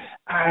who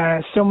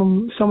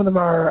some of them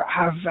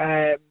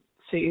have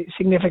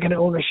significant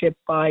ownership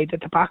by the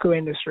tobacco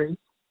industry,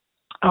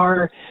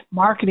 are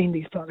marketing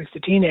these products to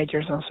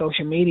teenagers on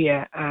social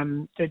media,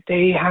 that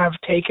they have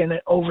taken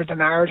over the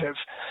narrative,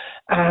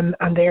 and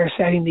they are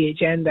setting the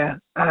agenda.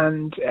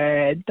 And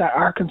that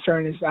our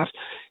concern is that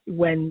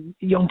when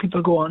young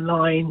people go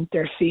online,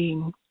 they're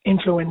seeing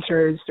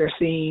influencers, they're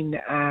seeing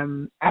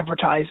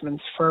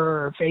advertisements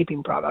for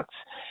vaping products.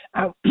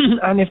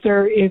 And if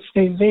the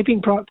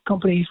vaping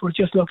companies were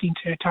just looking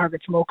to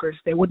target smokers,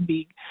 they wouldn't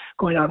be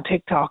going on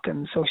TikTok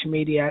and social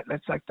media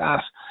outlets like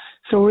that.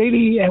 So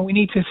really, we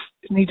need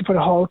to put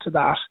a halt to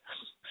that.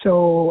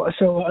 So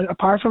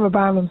apart from a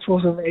ban on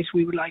disposable vapes,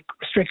 we would like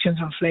restrictions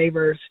on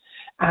flavours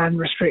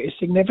and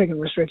significant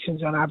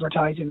restrictions on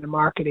advertising and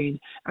marketing,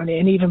 and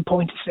even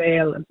point of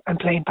sale and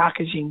plain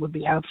packaging would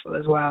be helpful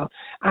as well.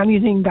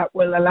 Anything that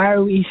will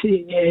allow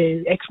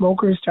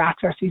ex-smokers to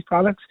access these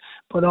products,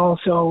 but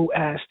also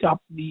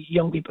stop the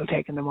young people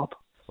taking them up.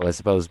 Well, I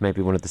suppose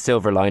maybe one of the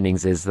silver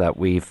linings is that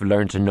we've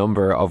learned a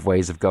number of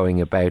ways of going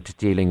about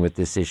dealing with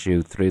this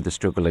issue through the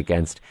struggle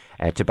against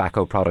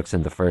tobacco products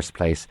in the first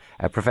place.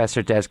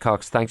 Professor Des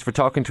Cox, thanks for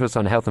talking to us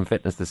on Health and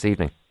Fitness this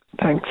evening.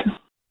 Thanks.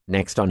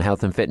 Next on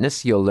Health and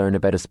Fitness, you'll learn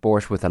about a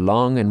sport with a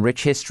long and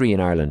rich history in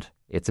Ireland.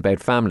 It's about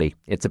family,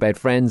 it's about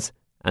friends,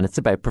 and it's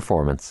about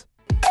performance.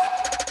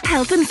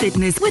 Health and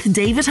Fitness with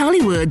David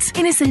Hollywoods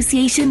in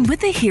association with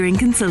the Hearing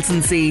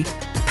Consultancy.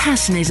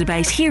 Passionate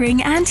about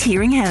hearing and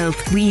hearing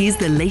health, we use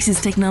the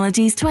latest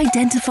technologies to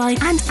identify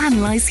and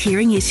analyse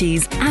hearing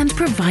issues and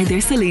provide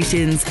their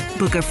solutions.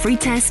 Book a free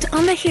test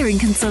on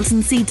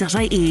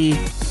thehearingconsultancy.ie.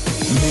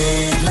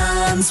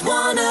 Midlands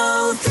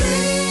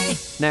 103.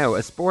 Now,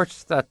 a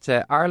sport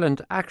that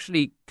Ireland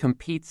actually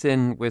competes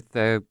in with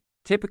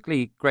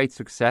typically great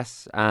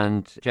success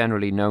and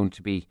generally known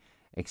to be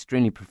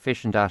extremely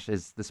proficient at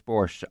is the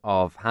sport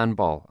of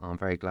handball. I'm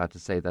very glad to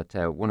say that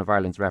one of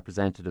Ireland's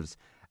representatives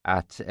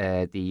at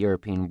the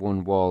European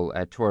One Wall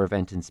Tour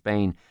event in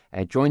Spain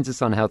joins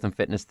us on Health and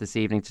Fitness this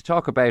evening to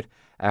talk about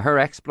her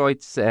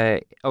exploits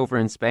over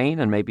in Spain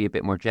and maybe a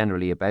bit more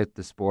generally about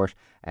the sport.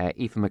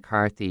 Aoife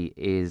McCarthy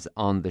is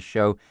on the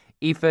show.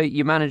 Aoife,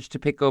 you managed to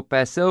pick up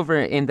silver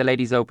in the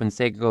Ladies Open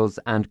singles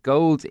and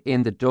gold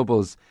in the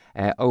doubles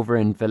over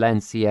in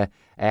Valencia.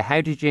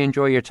 How did you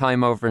enjoy your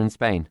time over in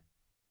Spain?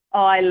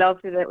 Oh, I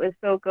loved it. It was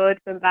so good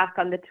being back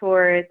on the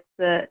tour. It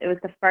was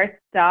the first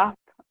stop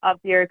of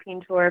the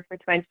European Tour for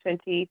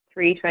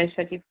 2023,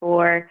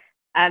 2024.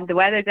 The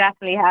weather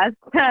definitely has.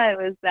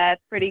 It was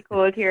pretty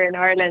cold here in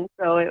Ireland,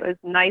 so it was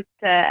nice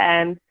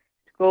to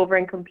go over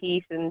and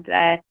compete and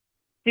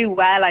do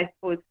well, I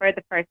suppose, for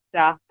the first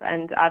stop.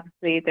 And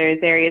obviously there's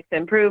areas to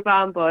improve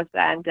on, but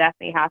I'm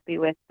definitely happy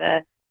with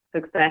the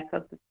success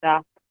of the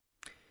stop.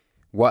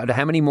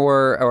 How many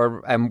more,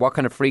 or what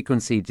kind of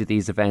frequency do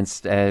these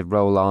events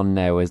roll on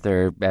now? Is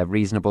there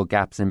reasonable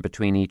gaps in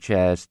between each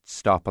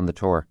stop on the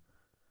tour?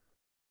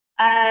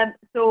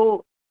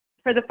 So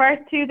for the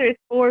first two, there's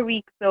 4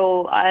 weeks.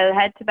 So I'll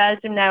head to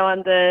Belgium now on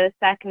the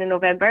 2nd of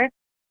November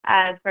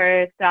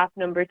for stop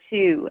number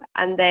 2.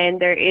 And then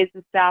there is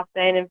a stop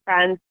then in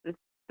France the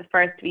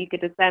first week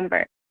of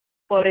December.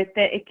 But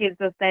it gives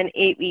us then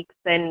 8 weeks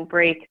then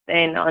break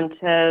then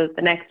until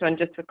the next one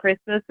just for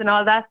Christmas and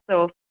all that.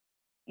 So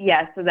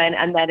yeah, so then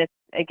it's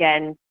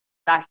again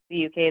back to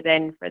the UK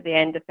then for the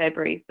end of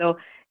February. So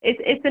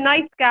it's a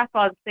nice gap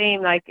all the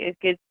same. Like it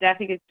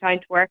definitely gives time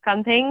to work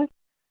on things,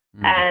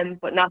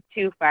 but not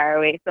too far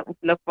away. Something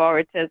to look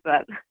forward to as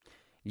well.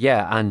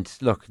 Yeah, and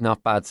look,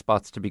 not bad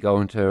spots to be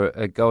going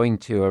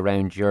to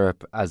around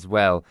Europe as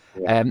well.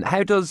 Yeah.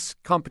 How does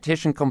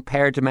competition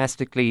compare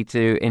domestically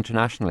to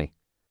internationally?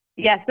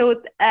 Yeah, so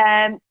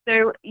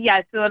so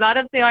a lot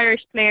of the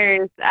Irish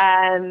players. So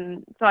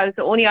I was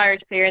the only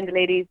Irish player in the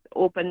Ladies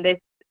Open this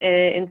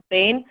in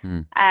Spain,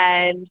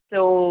 and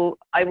so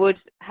I would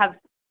have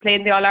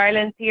played in the All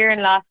Irelands here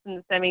and lost in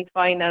the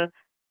semi-final.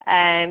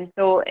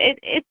 So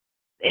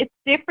it's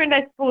different,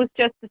 I suppose,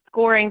 just the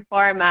scoring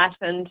format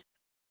and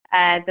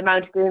the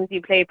amount of games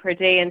you play per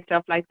day and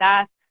stuff like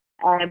that.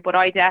 But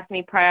I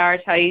definitely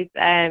prioritise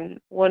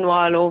one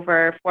wall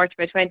over 40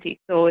 by 20.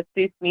 So it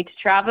suits me to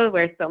travel,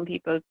 where some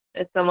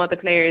other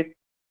players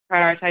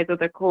prioritise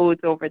other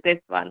codes over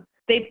this one.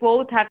 They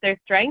both have their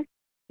strengths.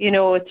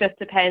 It just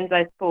depends,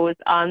 I suppose,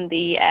 on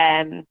the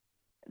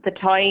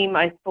time,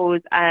 I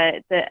suppose,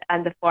 and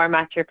the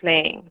format you're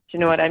playing. Do you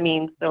know what I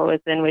mean? So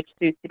it's in which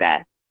suits you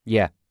best.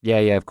 Yeah.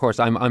 Of course,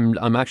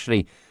 I'm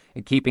actually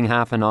keeping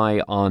half an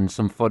eye on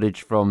some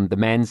footage from the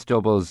men's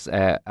doubles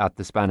at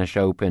the Spanish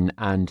Open,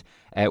 and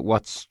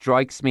what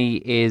strikes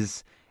me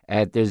is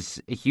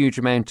there's a huge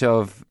amount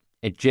of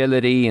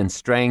agility and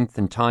strength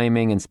and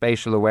timing and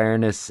spatial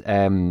awareness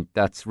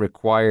that's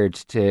required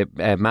to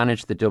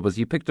manage the doubles.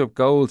 You picked up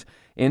gold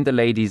in the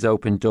Ladies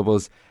Open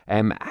doubles.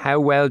 How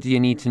well do you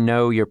need to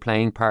know your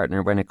playing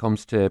partner when it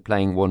comes to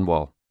playing one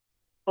wall?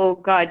 Oh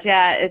God,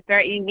 yeah,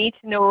 you need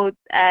to know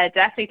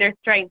definitely their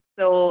strengths.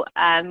 So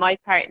my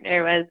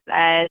partner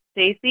was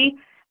Stacey,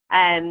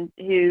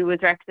 who was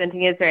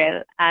representing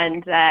Israel,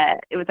 and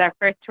it was our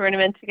first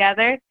tournament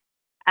together.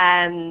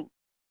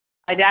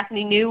 I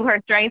definitely knew her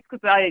strengths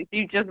because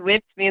she just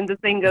whipped me in the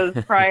singles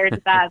prior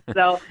to that.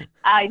 So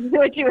I knew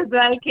what she was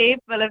well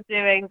capable of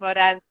doing. But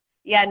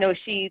yeah, no,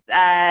 she's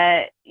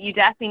you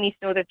definitely need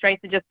to know their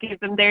strengths and just give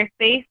them their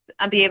space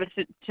and be able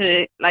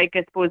to like,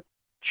 I suppose,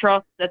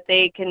 trust that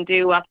they can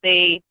do what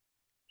they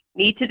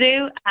need to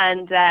do.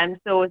 And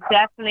so it's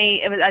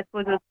definitely, I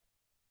suppose it was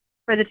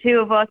for the two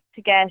of us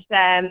to get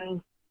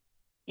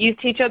used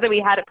to each other. We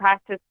had a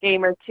practice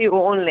game or two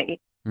only.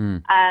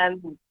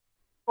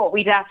 But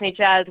we definitely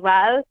gelled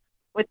well.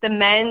 With the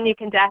men, you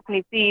can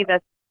definitely see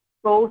that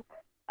both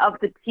of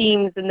the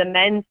teams in the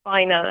men's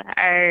final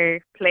are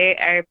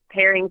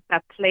pairings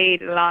that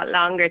played a lot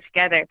longer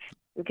together.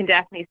 You can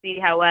definitely see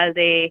how well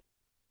they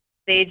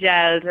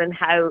gelled and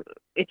how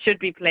it should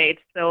be played.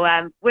 So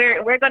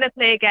we're going to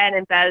play again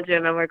in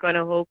Belgium, and we're going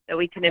to hope that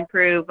we can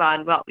improve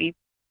on what we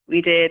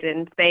did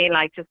in Spain,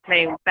 like just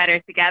playing better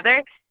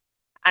together,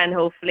 and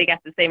hopefully get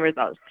the same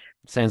result.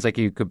 Sounds like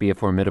you could be a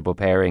formidable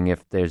pairing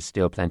if there's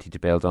still plenty to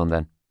build on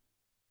then.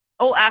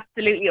 Oh,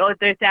 absolutely. Oh,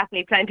 there's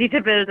definitely plenty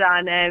to build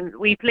on.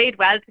 We played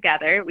well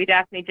together. We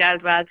definitely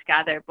gelled well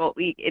together, but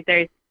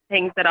there's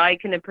things that I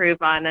can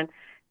improve on, and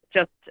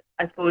just,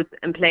 I suppose,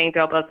 in playing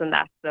doubles and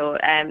that. So,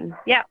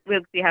 yeah,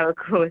 we'll see how it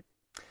goes.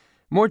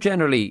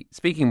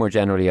 Speaking more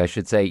generally, I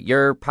should say,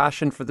 your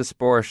passion for the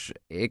sport,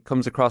 it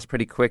comes across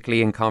pretty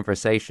quickly in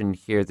conversation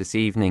here this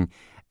evening.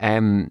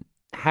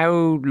 How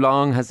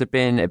long has it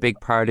been a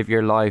big part of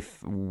your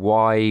life?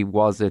 Why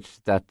was it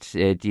that,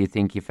 do you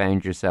think, you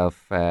found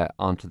yourself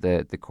onto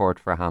the court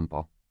for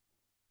handball?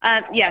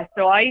 Yeah,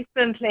 so I've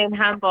been playing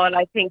handball,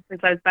 I think,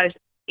 since I was about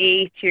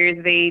 8 years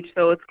of age,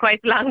 so it's quite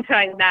a long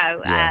time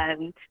now. Yeah.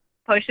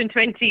 Pushing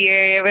 20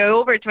 years, well,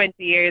 over 20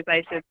 years,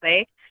 I should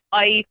say.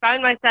 I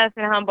found myself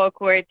in a handball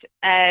court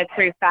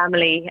through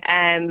family.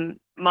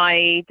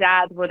 My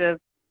dad would have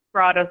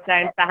brought us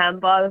down to the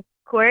handball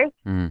court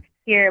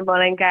here in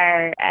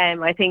Mullingar.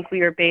 I think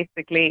we were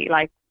basically,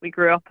 like, we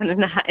grew up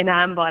in a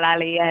handball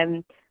alley.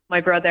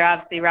 My brother,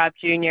 obviously, Rob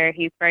Jr.,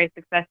 he's very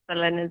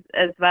successful in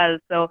as well.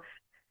 So,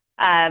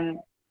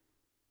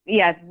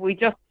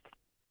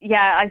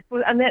 yeah, I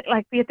suppose, and then,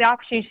 like, we had the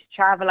opportunity to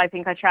travel. I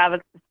think I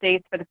travelled to the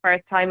States for the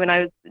first time when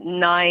I was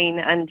 9,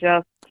 and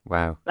just,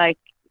 wow, like,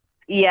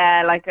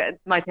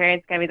 my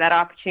parents gave me that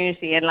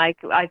opportunity, and like,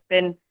 I've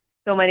been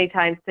so many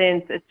times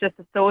since. It's just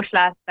a social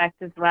aspect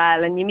as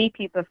well, and you meet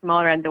people from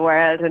all around the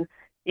world, and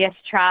you have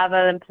to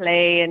travel and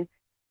play, and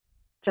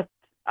just,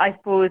 I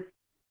suppose,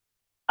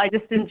 I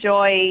just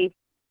enjoy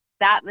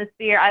the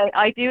atmosphere.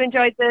 I do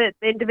enjoy the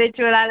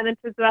individual element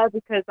as well,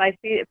 because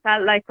it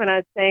felt like when I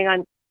was playing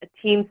on a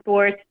team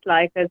sport,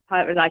 like, as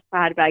part of, like, if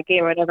I had a bad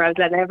game or whatever, I was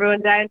letting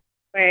everyone down.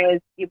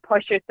 Whereas you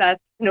push yourself,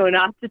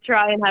 not to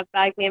try and have a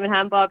bad game in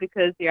handball,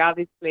 because you're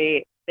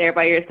obviously there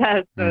by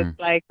yourself. So it's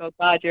like, oh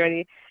God, you're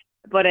only.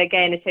 But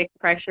again, it takes the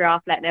pressure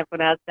off letting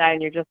everyone else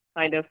down. You're just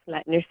kind of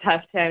letting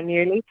yourself down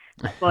nearly.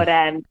 But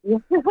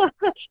you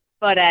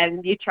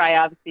try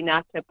obviously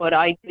not to. But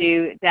I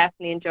do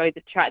definitely enjoy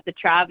the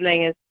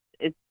traveling is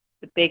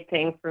the big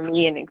thing for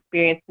me, and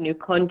experience new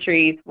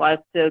countries while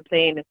still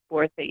playing a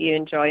sport that you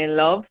enjoy and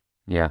love.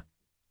 Yeah.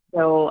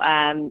 So,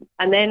 and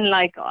then,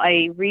 like,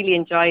 I really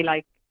enjoy,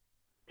 like,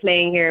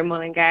 playing here in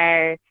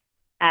Mullingar.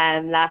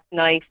 Last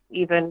night,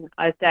 even,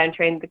 I was down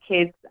training the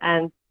kids,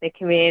 and they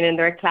came in and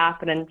they were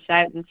clapping and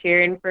shouting and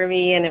cheering for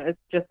me, and it was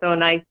just so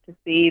nice to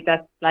see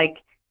that, like,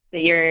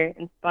 that you're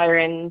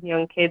inspiring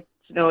young kids,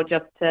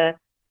 just to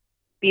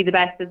be the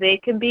best that they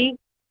can be,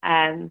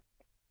 and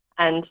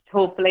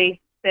hopefully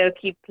they'll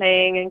keep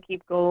playing and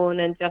keep going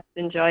and just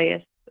enjoy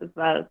it as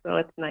well. So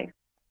it's nice.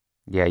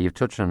 Yeah, you've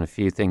touched on a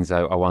few things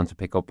I want to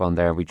pick up on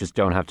there. We just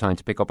don't have time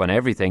to pick up on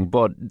everything.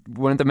 But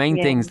one of the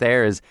main things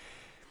there is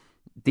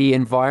the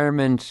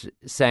environment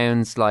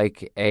sounds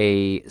like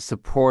a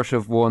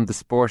supportive one. The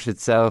sport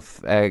itself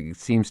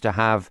seems to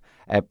have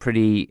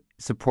pretty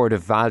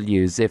supportive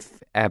values.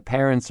 If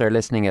parents are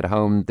listening at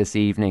home this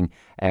evening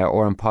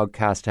or on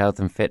podcast Health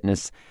and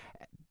Fitness,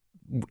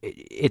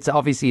 it's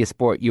obviously a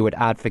sport you would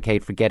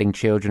advocate for getting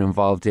children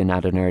involved in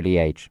at an early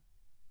age.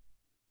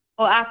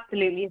 Oh,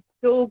 absolutely. It's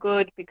so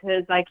good,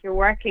 because, like, you're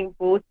working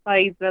both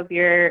sides of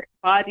your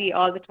body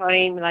all the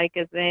time. Like,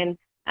 as in,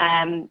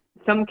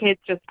 some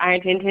kids just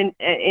aren't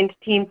into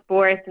team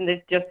sports, and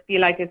they just feel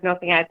like there's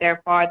nothing out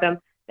there for them.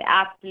 They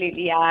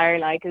absolutely are.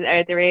 Like,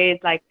 there is,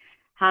 like,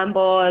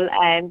 handball,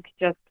 and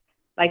just,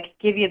 like,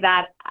 give you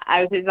that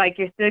out. It's like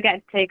you're still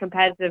getting to play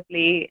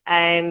competitively,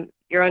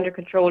 you're under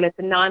control. It's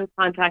a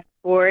non-contact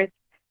sport.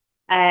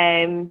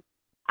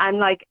 And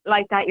like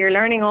that, you're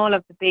learning all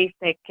of the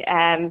basic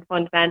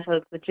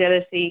fundamentals: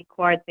 agility,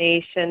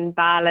 coordination,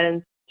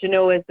 balance.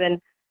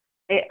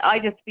 I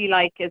just feel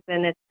like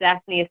it's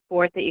definitely a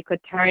sport that you could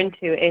turn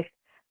to if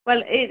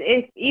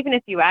even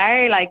if you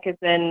are, like, as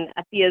in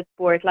a field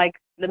sport. Like,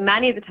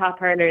 many of the top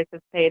hurlers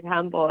have played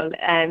handball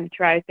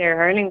throughout their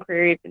hurling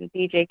career, even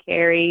DJ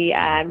Carey,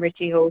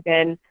 Richie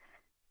Hogan,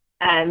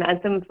 and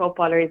some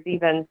footballers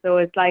even. So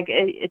it's like,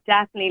 it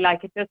definitely,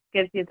 like, it just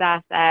gives you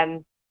that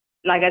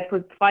like I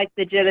suppose provides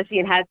the agility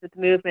and helps with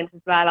the movement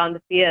as well on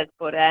the field.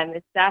 But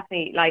it's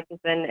definitely like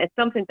it's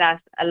something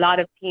that a lot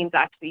of teams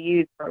actually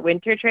use for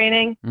winter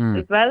training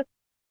as well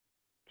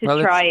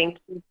try and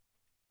keep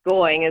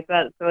going as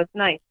well. So it's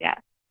nice, yeah.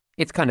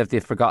 It's kind of the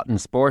forgotten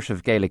sport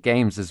of Gaelic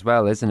games as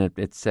well, isn't it?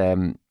 It's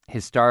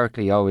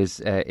historically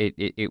always it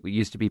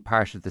used to be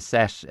part of the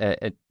set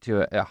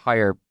to a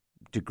higher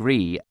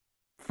degree.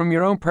 From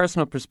your own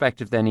personal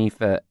perspective, then,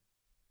 Aoife,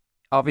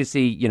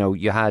 obviously, you know,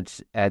 you had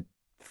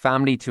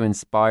family to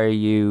inspire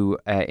you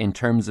in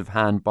terms of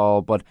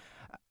handball, but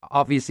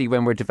obviously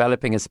when we're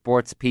developing as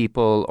sports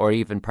people or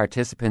even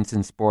participants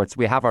in sports,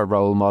 we have our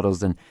role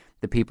models and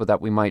the people that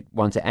we might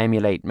want to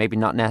emulate, maybe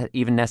not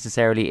even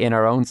necessarily in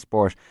our own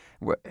sport.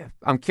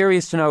 I'm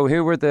curious to know,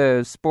 who were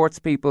the sports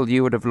people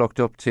you would have looked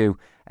up to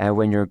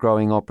when you were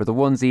growing up, or the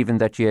ones even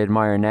that you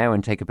admire now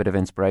and take a bit of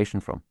inspiration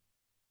from?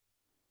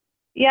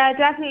 Yeah,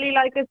 definitely.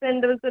 Like I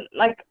said,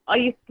 I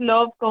used to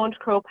love going to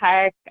Croke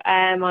Park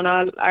on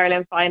All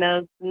Ireland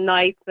finals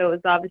night. So it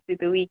was obviously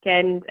the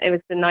weekend. It was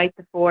the night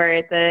before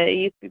it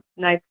used to be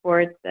the night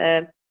before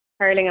the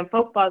hurling and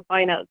football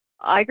finals.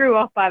 I grew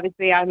up,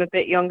 obviously, I'm a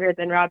bit younger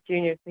than Rob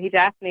Jr., so he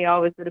definitely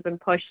always would have been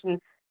pushing.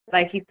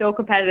 Like, he's so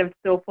competitive,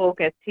 so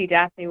focused. He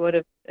definitely would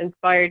have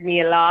inspired me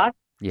a lot.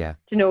 Yeah.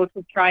 To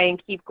try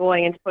and keep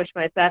going and to push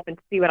myself and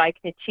to see what I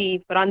can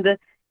achieve. But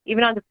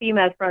even on the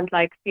female front,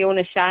 like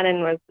Fiona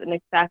Shannon was an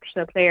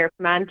exceptional player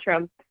from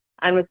Antrim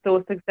and was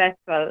so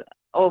successful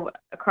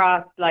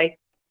across, like,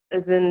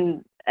 as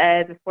in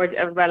the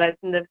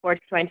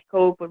 40-20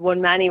 Cope, but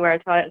won many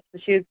world titles.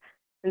 So she was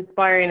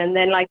inspiring. And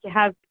then, like, you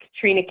have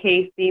Katrina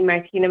Casey,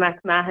 Martina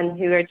McMahon,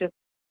 who are just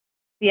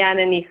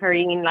Sienna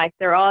Nicarine. Like,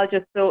 they're all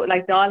just so,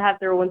 like, they all have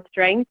their own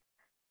strengths.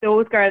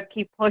 Those girls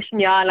keep pushing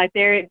you on. Like,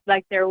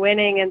 they're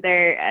winning, and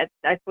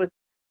I suppose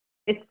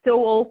it's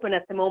so open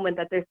at the moment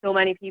that there's so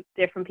many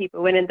different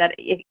people winning that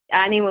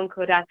anyone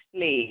could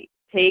actually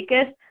take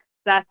it.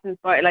 That's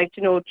inspiring, like,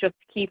 you know, just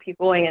to keep you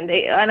going.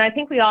 And I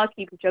think we all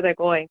keep each other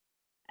going.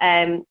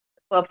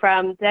 But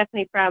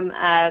definitely from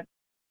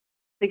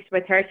 60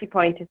 by 30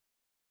 point, it's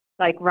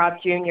like Rob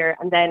Jr.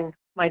 And then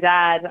my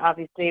dad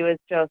obviously was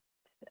just,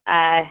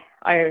 I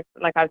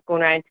was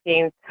going around to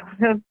games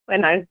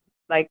when I was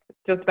like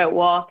just about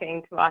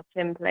walking to watch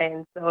him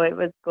playing. So it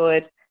was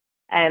good.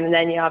 And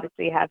then you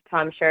obviously have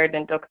Tom Sheridan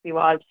and Duxie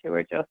Walsh, who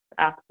are just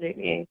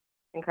absolutely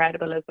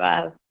incredible as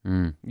well.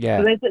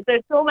 Yeah. So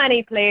there's so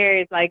many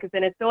players, like,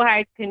 and it's so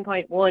hard to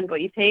pinpoint one,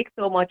 but you take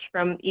so much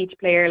from each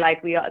player.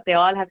 Like, they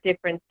all have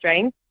different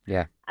strengths.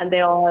 Yeah. And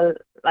they all,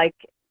 like,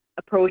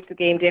 approach the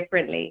game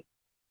differently.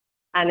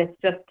 And it's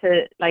just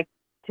to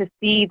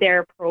see their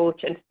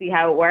approach and to see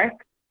how it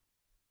works.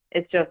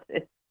 It's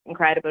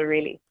incredible,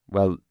 really.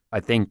 Well, I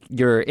think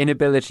your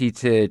inability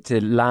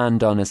to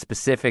land on a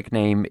specific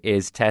name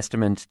is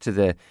testament to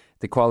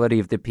the quality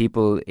of the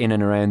people in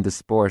and around the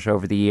sport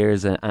over the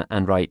years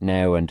and right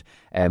now. And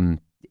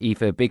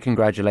Aoife, big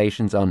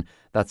congratulations on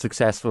that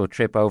successful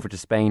trip over to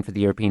Spain for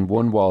the European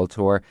One Wall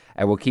Tour.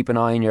 We'll keep an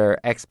eye on your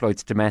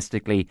exploits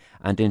domestically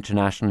and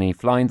internationally,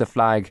 flying the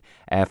flag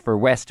for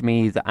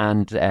Westmeath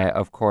and,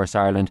 of course,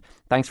 Ireland.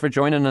 Thanks for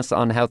joining us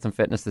on Health and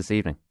Fitness this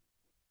evening.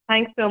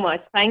 Thanks so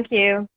much. Thank you.